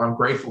 So I'm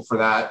grateful for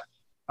that.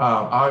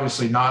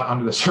 Obviously not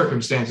under the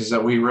circumstances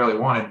that we really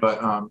wanted,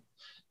 but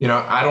you know,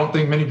 I don't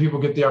think many people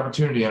get the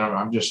opportunity, and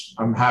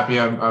I'm happy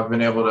I've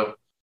been able to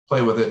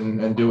play with it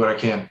and do what I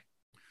can.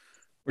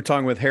 We're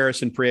talking with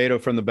Harrison Prieto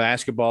from the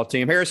basketball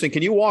team. Harrison,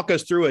 can you walk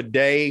us through a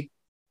day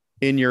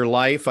in your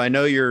life? I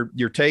know you're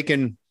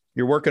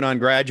working on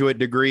graduate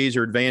degrees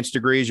or advanced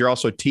degrees. You're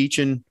also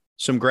teaching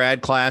some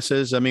grad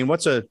classes. I mean,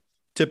 what's a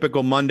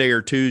typical Monday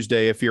or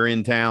Tuesday if you're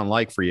in town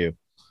like for you?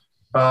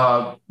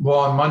 Well,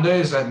 on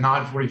Mondays at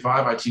 9:45,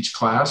 I teach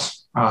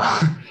class.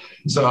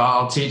 So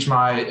I'll teach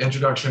my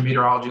introduction to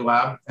meteorology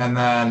lab. And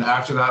then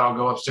after that, I'll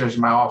go upstairs to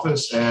my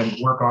office and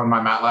work on my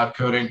MATLAB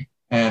coding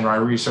and my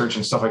research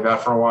and stuff like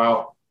that for a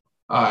while.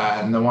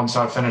 And then once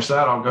I finish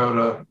that, I'll go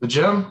to the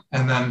gym.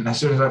 And then as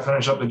soon as I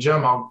finish up the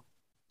gym, I'll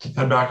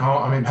head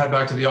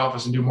back to the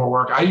office and do more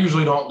work. I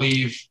usually don't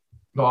leave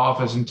the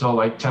office until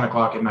like 10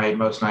 o'clock at night,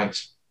 most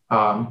nights,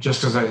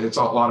 just because it's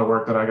a lot of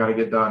work that I got to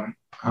get done.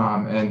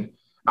 And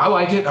I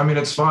like it. I mean,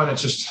 it's fun.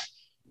 It's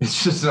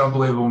just an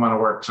unbelievable amount of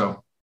work.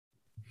 So.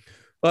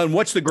 Well, and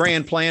what's the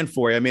grand plan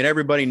for you? I mean,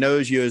 everybody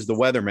knows you as the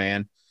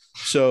weatherman.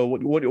 So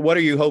what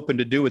are you hoping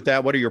to do with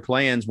that? What are your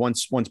plans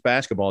once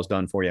basketball is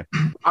done for you?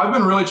 I've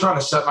been really trying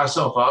to set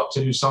myself up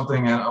to do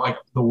something in like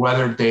the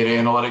weather data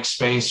analytics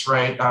space,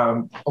 right?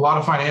 A lot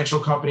of financial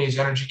companies,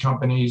 energy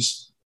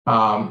companies,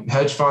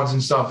 hedge funds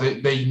and stuff,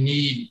 they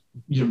need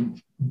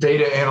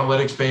data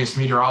analytics-based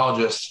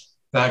meteorologists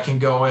that can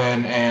go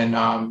in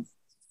and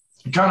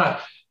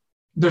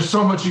there's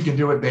so much you can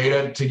do with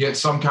data to get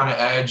some kind of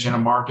edge in a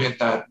market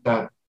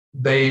that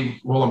they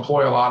will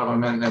employ a lot of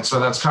them. And so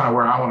that's kind of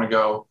where I want to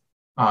go,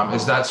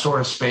 is that sort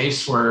of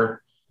space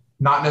where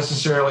not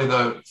necessarily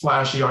the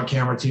flashy on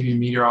camera TV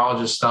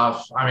meteorologist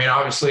stuff. I mean,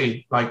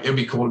 obviously, like it'd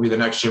be cool to be the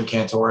next Jim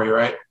Cantore,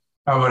 right?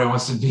 Everybody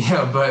wants to be,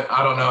 but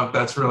I don't know if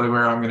that's really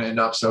where I'm going to end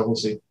up. So we'll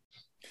see.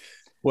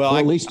 Well,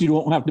 at least you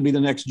won't have to be the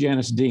next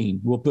Janice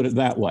Dean. We'll put it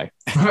that way,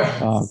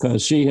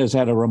 because she has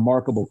had a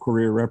remarkable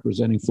career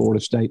representing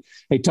Florida State.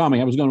 Hey, Tommy,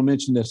 I was going to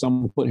mention this. I'm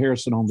going to put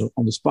Harrison on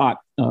the spot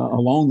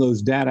along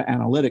those data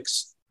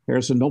analytics.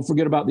 Harrison, don't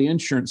forget about the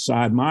insurance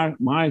side. My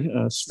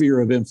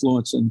sphere of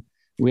influence, and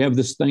we have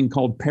this thing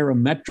called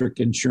parametric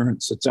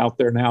insurance that's out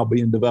there now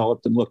being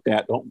developed and looked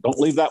at. Don't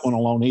leave that one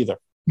alone either.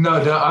 No,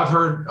 I've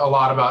heard a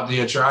lot about the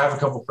insurance. I have a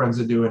couple of friends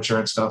that do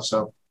insurance stuff,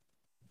 so.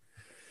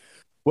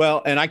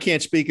 Well, and I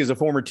can't speak as a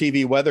former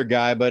TV weather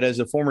guy, but as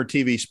a former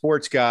TV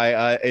sports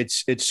guy,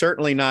 it's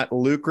certainly not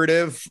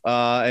lucrative,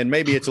 and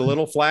maybe it's a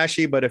little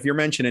flashy. But if you're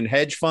mentioning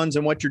hedge funds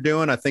and what you're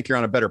doing, I think you're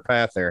on a better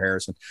path there,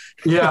 Harrison.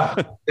 Yeah,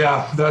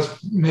 that's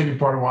maybe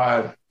part of why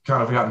I've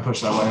kind of gotten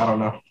pushed that way. I don't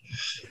know.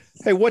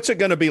 Hey, what's it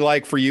going to be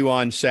like for you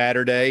on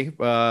Saturday?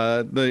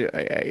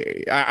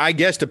 I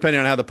guess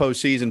depending on how the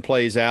postseason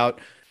plays out,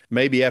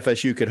 maybe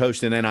FSU could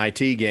host an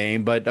NIT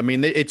game. But I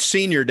mean, it's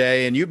senior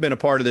day, and you've been a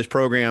part of this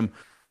program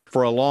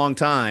for a long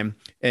time.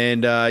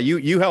 And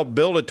you helped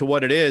build it to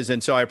what it is.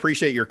 And so I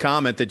appreciate your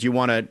comment that you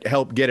want to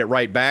help get it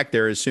right back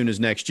there as soon as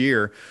next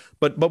year.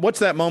 But what's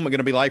that moment going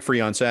to be like for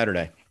you on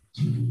Saturday?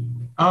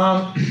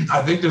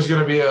 I think there's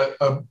going to be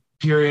a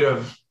period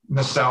of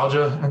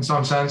nostalgia in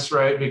some sense,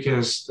 right?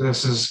 Because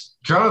this is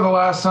kind of the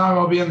last time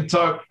I'll be in the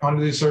Tuck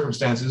under these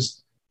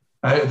circumstances.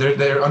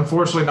 They're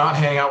unfortunately not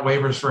handing out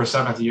waivers for a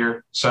 7th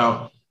year,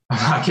 so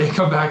I can't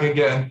come back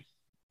again.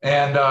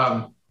 And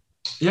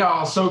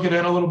I'll soak it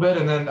in a little bit,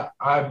 and then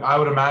I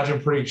would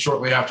imagine pretty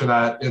shortly after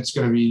that it's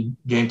going to be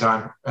game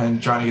time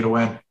and trying to get a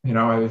win.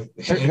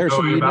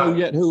 Harrison, you know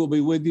yet who will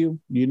be with you?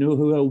 You know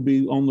who will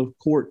be on the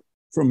court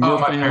from your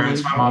family?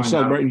 Parents, my mom and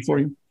celebrating for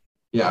you?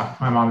 Yeah,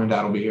 my mom and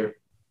dad will be here.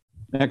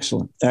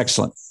 Excellent.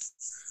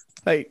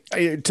 Hey,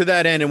 to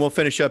that end, and we'll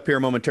finish up here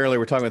momentarily.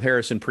 We're talking with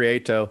Harrison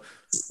Prieto.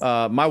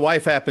 My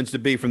wife happens to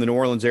be from the New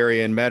Orleans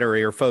area in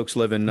Metairie. Her folks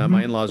live in,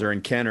 my in-laws are in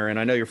Kenner, and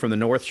I know you're from the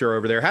North Shore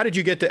over there. How did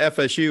you get to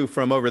FSU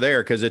from over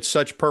there? Because it's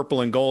such purple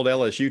and gold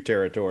LSU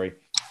territory.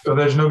 So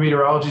there's no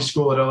meteorology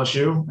school at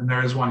LSU, and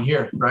there is one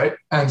here, right?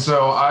 And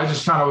so I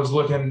just kind of was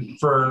looking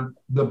for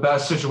the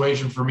best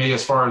situation for me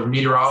as far as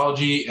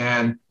meteorology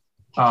and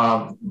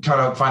kind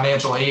of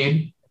financial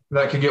aid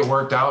that could get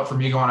worked out for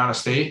me going out of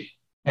state.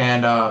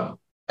 And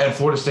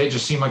Florida State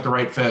just seemed like the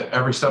right fit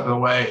every step of the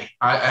way.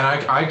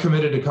 I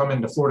committed to come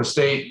into Florida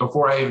State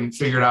before I even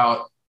figured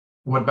out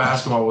what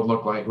basketball would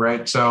look like,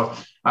 right? So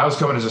I was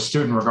coming as a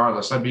student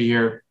regardless. I'd be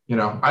here,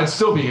 I'd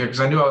still be here because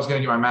I knew I was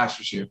going to get my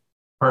master's here,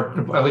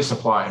 or at least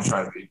apply and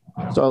try to be.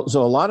 So a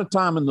lot of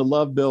time in the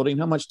Love Building.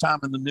 How much time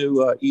in the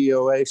new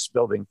EOS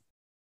building?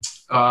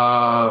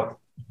 I'm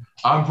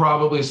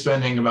probably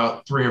spending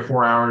about 3 or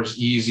 4 hours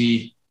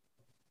easy,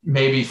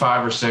 maybe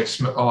 5 or 6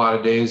 a lot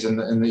of days in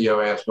the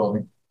EOS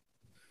building.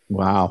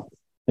 Wow.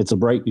 It's a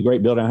great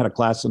building. I had a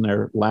class in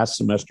there last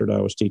semester that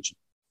I was teaching.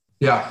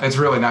 Yeah, it's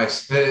really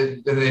nice. They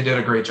did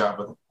a great job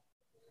with it.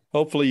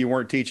 Hopefully you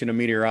weren't teaching a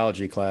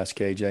meteorology class,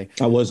 KJ.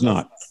 I was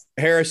not.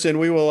 Harrison,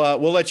 we'll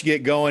let you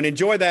get going.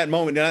 Enjoy that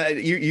moment. Now,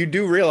 you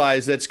do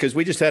realize that's because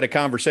we just had a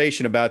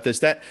conversation about this.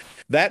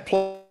 That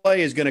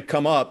play is going to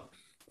come up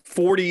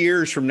 40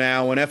 years from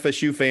now when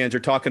FSU fans are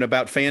talking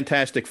about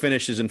fantastic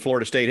finishes in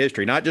Florida State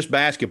history, not just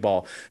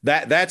basketball.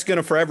 That's going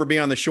to forever be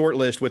on the short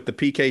list with the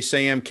PK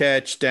Sam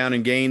catch down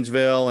in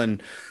Gainesville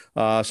and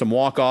some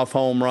walk-off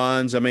home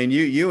runs. I mean,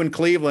 you and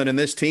Cleveland and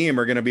this team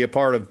are going to be a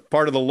part of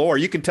the lore.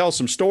 You can tell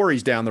some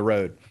stories down the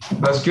road.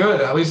 That's good.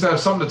 At least I have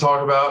something to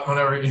talk about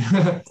whenever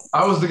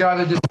I was the guy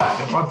that did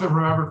that. If I'm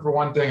remembered for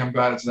one thing, I'm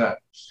glad it's that.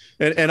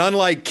 And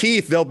unlike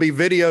Keith, there'll be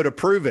video to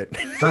prove it.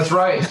 That's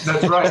right.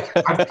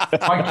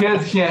 My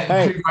kids can't.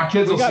 Hey, my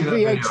kids will see that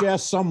VHS video.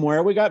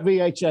 somewhere. We got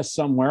VHS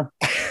somewhere.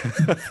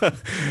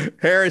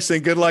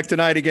 Harrison, good luck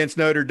tonight against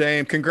Notre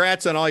Dame.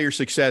 Congrats on all your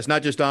success,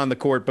 not just on the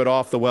court, but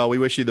off the well. We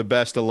wish you the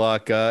best of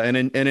luck and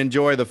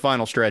enjoy the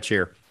final stretch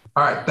here.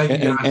 All right.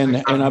 Thank you.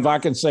 And if I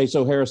can say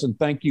so, Harrison,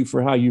 thank you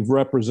for how you've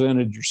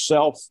represented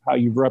yourself, how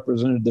you've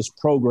represented this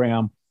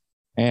program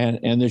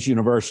and this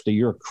university.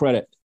 You're a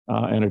credit.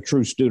 And a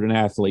true student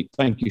athlete.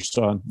 Thank you,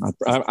 son.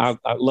 I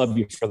love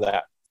you for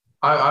that.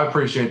 I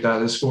appreciate that.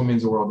 This school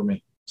means the world to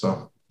me.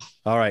 So,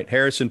 all right,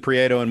 Harrison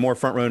Prieto and more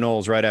Front Row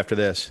Noles right after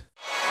this.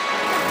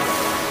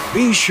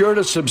 Be sure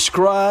to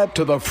subscribe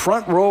to the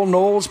Front Row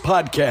Noles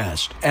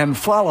podcast and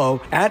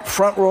follow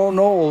 @Front Row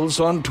Noles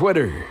on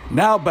Twitter.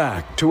 Now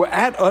back to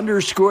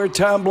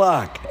 @_Tom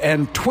Block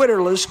and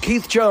Twitterless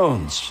Keith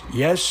Jones.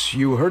 Yes,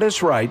 you heard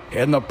us right,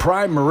 in the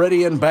Prime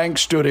Meridian Bank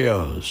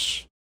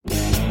Studios.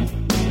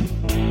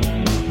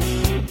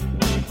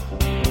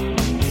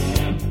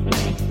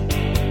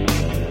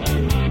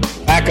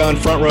 Back on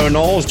Front Row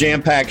Noles,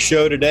 jam-packed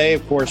show today.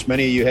 Of course,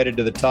 many of you headed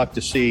to the Tuck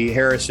to see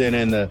Harrison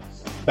and the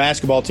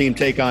basketball team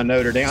take on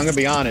Notre Dame. I'm going to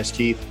be honest,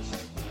 Keith.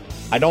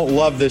 I don't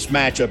love this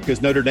matchup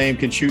because Notre Dame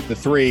can shoot the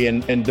three,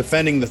 and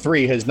defending the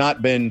three has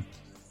not been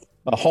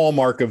a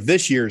hallmark of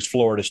this year's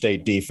Florida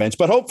State defense.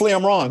 But hopefully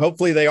I'm wrong.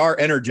 Hopefully they are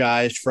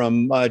energized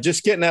from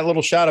just getting that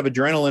little shot of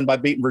adrenaline by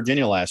beating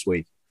Virginia last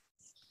week.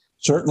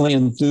 Certainly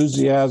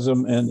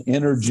enthusiasm and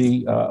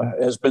energy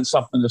has been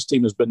something this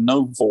team has been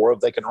known for. If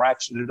they can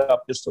ratchet it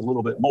up just a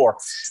little bit more.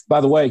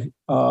 By the way,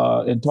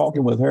 in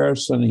talking with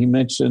Harrison, he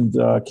mentioned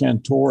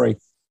Cantore,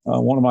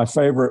 one of my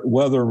favorite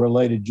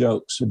weather-related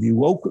jokes. If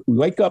you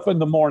wake up in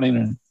the morning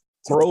and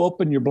throw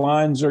open your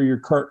blinds or your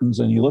curtains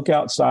and you look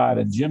outside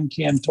and Jim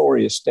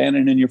Cantore is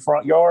standing in your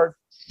front yard,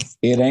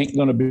 it ain't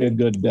going to be a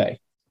good day.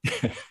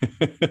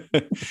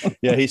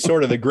 Yeah, he's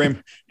sort of the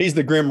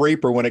grim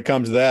reaper when it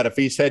comes to that. If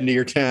he's heading to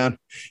your town,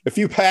 if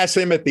you pass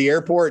him at the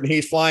airport and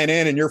he's flying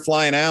in and you're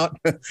flying out,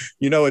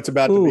 you know it's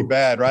about to be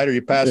bad, right? Or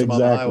you pass him on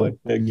the highway.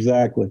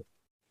 Exactly.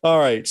 All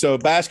right, so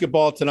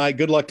basketball tonight.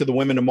 Good luck to the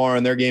women tomorrow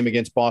in their game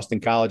against Boston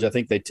College. I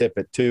think they tip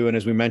at 2, and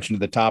as we mentioned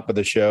at the top of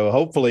the show,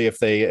 hopefully if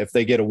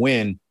they get a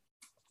win,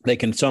 they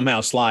can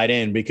somehow slide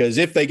in, because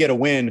if they get a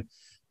win,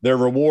 their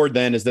reward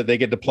then is that they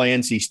get to play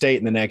NC State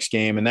in the next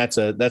game, and that's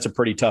a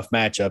pretty tough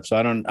matchup. So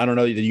I don't know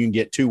that you can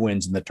get 2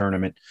 wins in the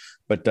tournament,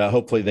 but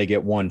hopefully they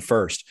get one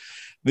first.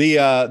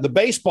 The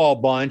baseball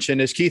bunch, and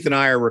as Keith and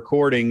I are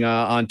recording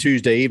on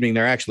Tuesday evening,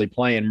 they're actually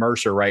playing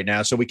Mercer right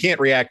now, so we can't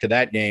react to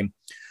that game.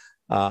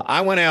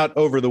 I went out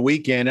over the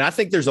weekend, and I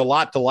think there's a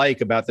lot to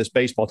like about this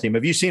baseball team.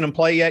 Have you seen them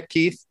play yet,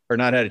 Keith, or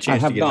not had a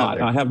chance to get out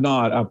there? I have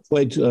not. I've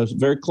paid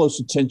very close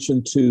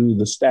attention to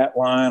the stat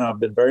line. I've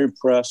been very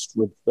impressed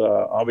with,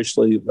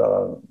 obviously,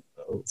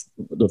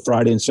 the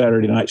Friday and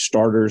Saturday night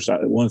starters.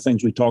 One of the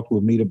things we talked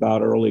with Meade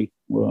about early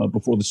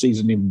before the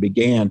season even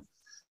began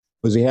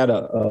was he had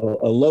a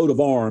load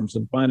of arms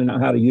and finding out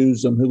how to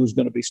use them, who was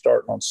going to be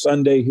starting on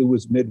Sunday, who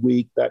was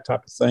midweek, that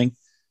type of thing.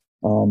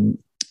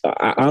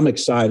 I'm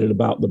excited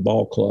about the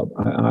ball club.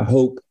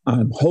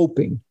 I'm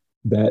hoping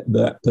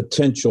that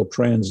potential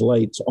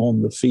translates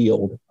on the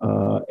field,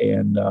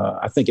 and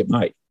I think it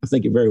might. I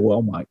think it very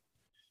well might.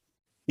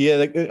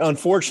 Yeah,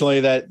 unfortunately,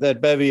 that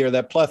bevy or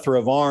that plethora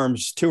of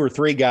arms, 2 or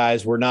 3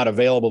 guys were not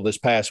available this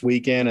past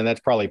weekend, and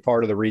that's probably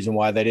part of the reason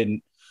why they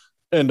didn't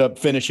end up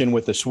finishing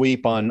with the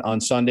sweep on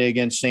Sunday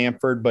against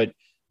Samford. But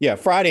yeah,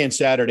 Friday and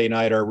Saturday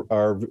night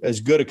are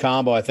as good a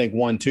combo, I think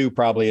 1-2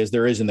 probably as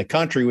there is in the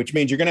country, which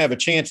means you're going to have a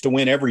chance to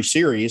win every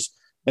series.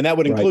 And that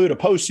would include a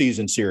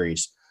postseason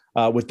series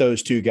with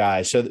those 2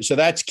 guys. So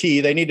that's key.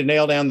 They need to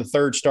nail down the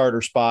 3rd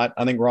starter spot.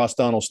 I think Ross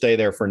Dunn will stay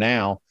there for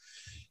now.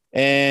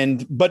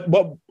 But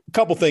a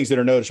couple things that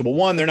are noticeable.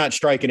 One, they're not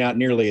striking out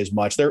nearly as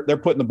much. They're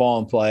putting the ball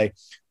in play.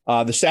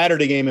 The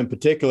Saturday game in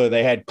particular,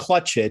 they had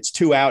clutch hits,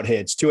 2 out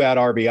hits, 2 out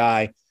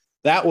RBI.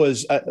 That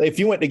was if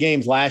you went to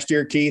games last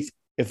year, Keith,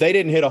 if they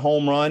didn't hit a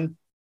home run,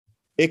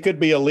 it could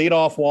be a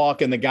leadoff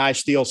walk and the guy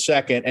steals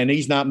second and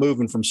he's not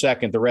moving from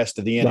second the rest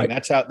of the inning.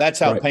 Right. That's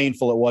how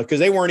painful it was, because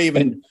they weren't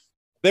even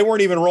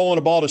rolling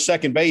the ball to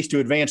second base to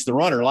advance the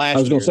runner last year.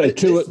 I was going to say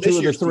two of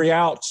the 3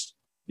 outs.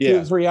 Yeah. 2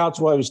 of the 3 outs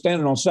while I was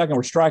standing on second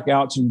were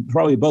strikeouts, and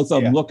probably both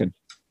of them looking.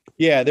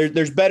 Yeah,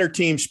 there's better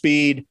team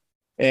speed,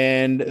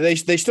 and they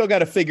still got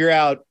to figure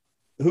out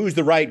who's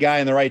the right guy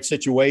in the right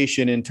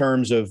situation in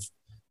terms of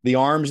the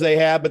arms they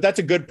have. But that's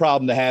a good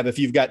problem to have if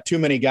you've got too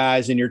many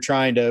guys and you're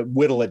trying to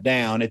whittle it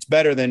down. It's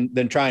better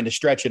than trying to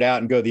stretch it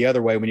out and go the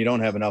other way when you don't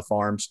have enough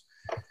arms.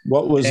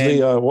 What was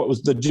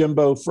the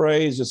Jimbo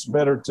phrase? It's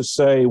better to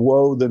say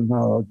 "whoa" than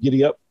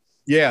 "giddy up."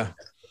 Yeah,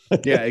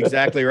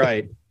 exactly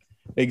right.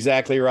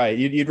 Exactly right.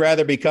 You'd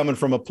rather be coming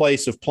from a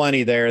place of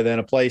plenty there than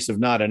a place of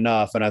not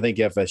enough, and I think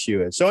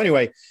FSU is. So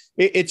anyway,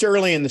 it's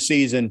early in the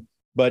season,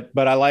 but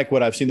I like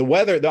what I've seen. The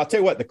weather, I'll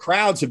tell you what, the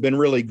crowds have been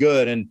really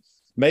good, and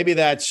maybe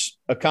that's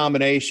a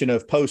combination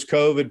of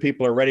post-COVID.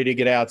 People are ready to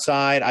get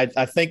outside.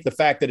 I think the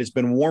fact that it's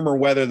been warmer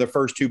weather the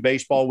first 2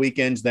 baseball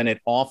weekends than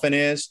it often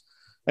is,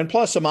 and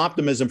plus some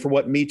optimism for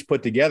what Meade's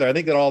put together. I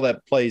think that all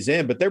that plays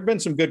in, but there have been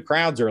some good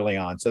crowds early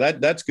on, so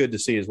that's good to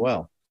see as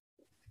well.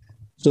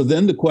 So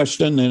then the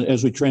question,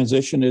 as we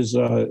transition, is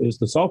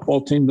the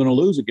softball team going to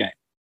lose a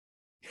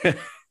game?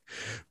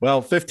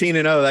 Well,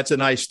 15-0, that's a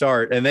nice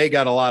start, and they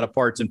got a lot of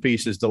parts and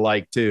pieces to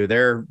like too.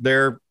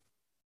 They're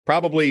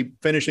probably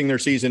finishing their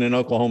season in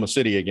Oklahoma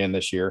City again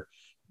this year.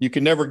 You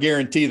can never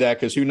guarantee that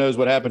because who knows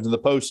what happens in the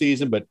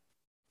postseason. But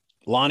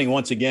Lonnie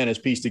once again has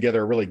pieced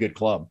together a really good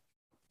club.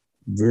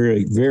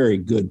 Very, very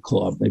good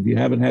club. If you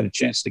haven't had a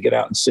chance to get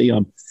out and see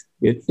them,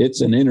 it's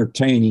an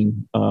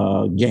entertaining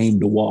game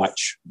to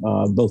watch,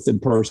 both in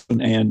person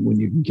and when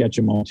you can catch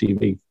them on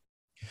TV.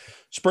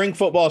 Spring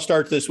football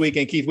starts this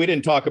weekend. Keith, we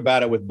didn't talk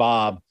about it with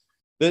Bob.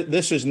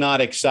 This is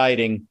not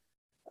exciting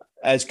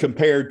as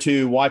compared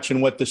to watching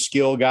what the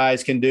skill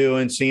guys can do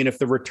and seeing if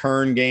the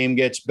return game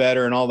gets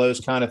better and all those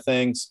kind of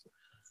things.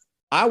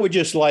 I would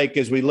just like,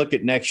 as we look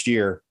at next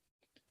year,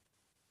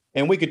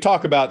 and we could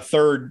talk about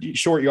third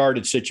short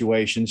yardage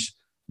situations,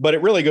 but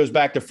it really goes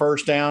back to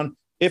first down.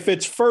 If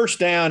it's first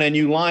down and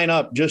you line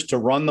up just to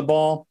run the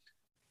ball,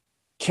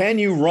 can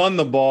you run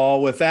the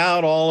ball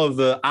without all of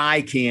the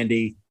eye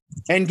candy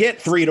and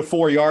get 3 to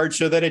 4 yards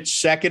so that it's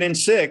 2nd and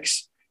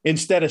 6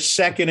 instead of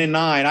 2nd and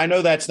 9? I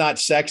know that's not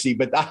sexy,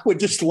 but I would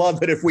just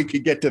love it if we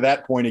could get to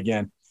that point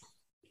again.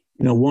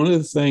 You know, one of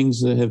the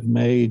things that have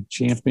made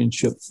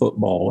championship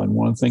football, and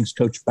one of the things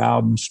Coach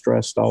Bowden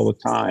stressed all the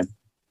time,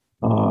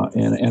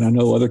 and I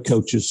know other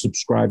coaches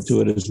subscribe to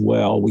it as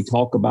well. We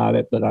talk about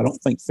it, but I don't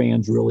think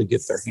fans really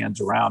get their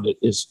hands around it,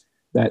 is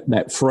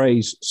that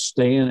phrase,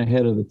 staying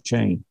ahead of the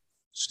chain,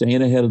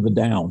 staying ahead of the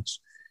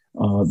downs.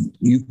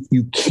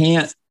 You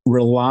can't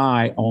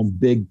rely on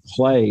big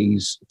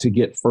plays to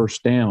get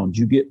first downs.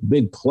 You get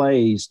big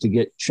plays to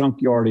get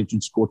chunk yardage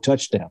and score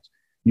touchdowns.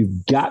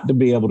 You've got to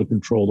be able to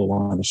control the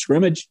line of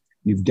scrimmage.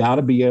 You've got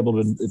to be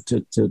able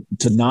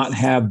to not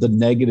have the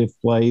negative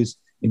plays,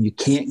 and you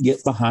can't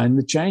get behind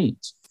the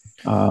chains.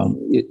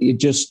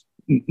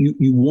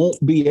 You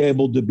won't be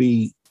able to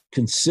be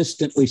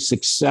consistently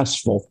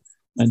successful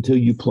until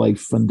you play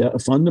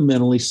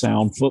fundamentally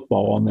sound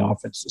football on the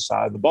offensive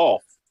side of the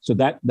ball. So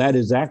that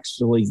is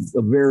actually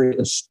a very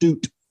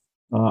astute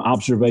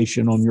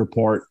observation on your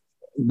part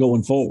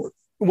going forward.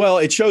 Well,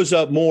 it shows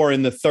up more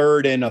in the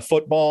third in a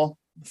football,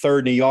 3rd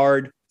and a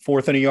yard,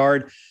 4th and a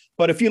yard.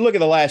 But if you look at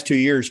the last 2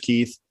 years,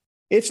 Keith,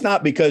 it's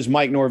not because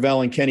Mike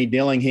Norvell and Kenny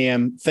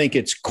Dillingham think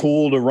it's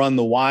cool to run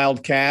the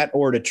Wildcat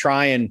or to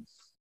try and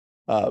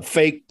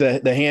fake the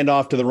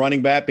handoff to the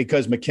running back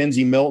because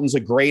Mackenzie Milton's a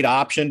great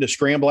option to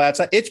scramble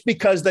outside. It's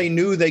because they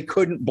knew they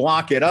couldn't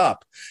block it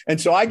up.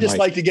 And so I just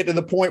like to get to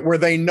the point where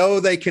they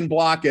know they can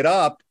block it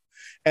up.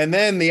 And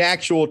then the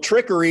actual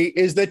trickery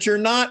is that you're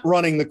not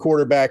running the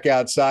quarterback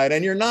outside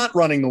and you're not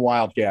running the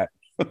Wildcat.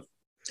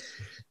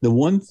 The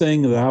one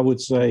thing that I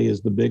would say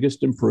is the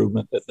biggest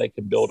improvement that they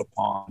can build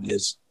upon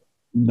is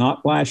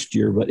not last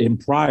year, but in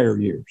prior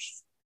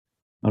years.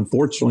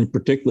 Unfortunately,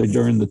 particularly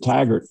during the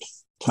Taggart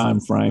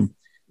timeframe,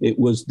 it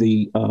was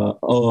the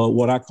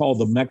what I call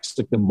the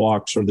Mexican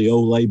blocks or the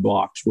Olay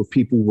blocks, where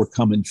people were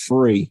coming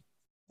free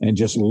and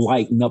just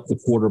lighting up the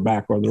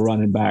quarterback or the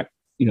running back,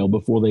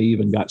 before they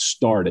even got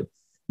started.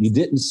 You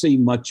didn't see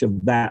much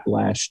of that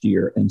last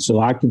year. And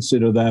so I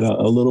consider that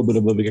a little bit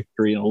of a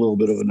victory and a little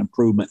bit of an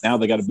improvement. Now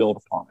they got to build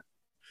upon it.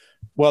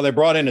 Well, they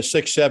brought in a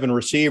 6'7"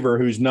 receiver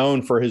who's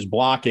known for his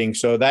blocking.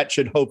 So that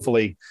should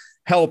hopefully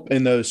help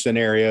in those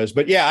scenarios.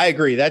 But yeah, I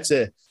agree. That's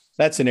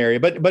an area,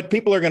 but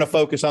people are going to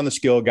focus on the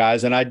skill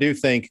guys. And I do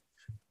think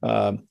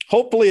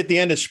hopefully at the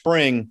end of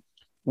spring,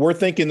 we're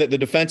thinking that the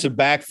defensive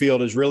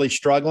backfield is really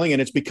struggling,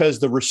 and it's because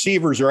the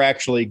receivers are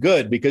actually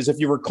good. Because if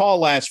you recall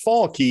last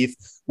fall, Keith,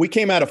 we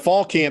came out of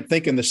fall camp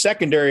thinking the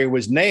secondary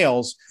was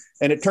nails,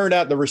 and it turned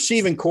out the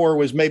receiving core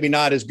was maybe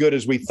not as good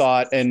as we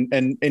thought, and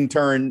in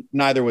turn,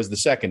 neither was the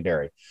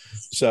secondary.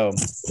 So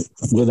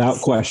without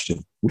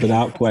question.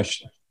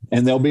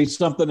 And there'll be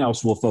something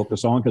else we'll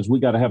focus on because we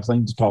got to have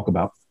things to talk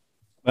about.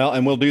 Well,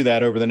 and we'll do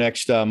that over the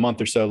next month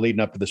or so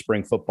leading up to the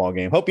spring football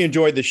game. Hope you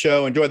enjoyed the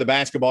show. Enjoy the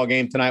basketball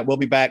game tonight. We'll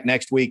be back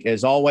next week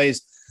as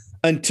always.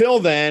 Until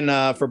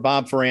then, for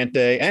Bob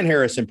Ferrante and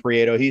Harrison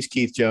Prieto, he's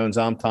Keith Jones.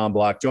 I'm Tom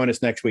Block. Join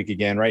us next week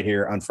again right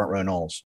here on Front Row Noles.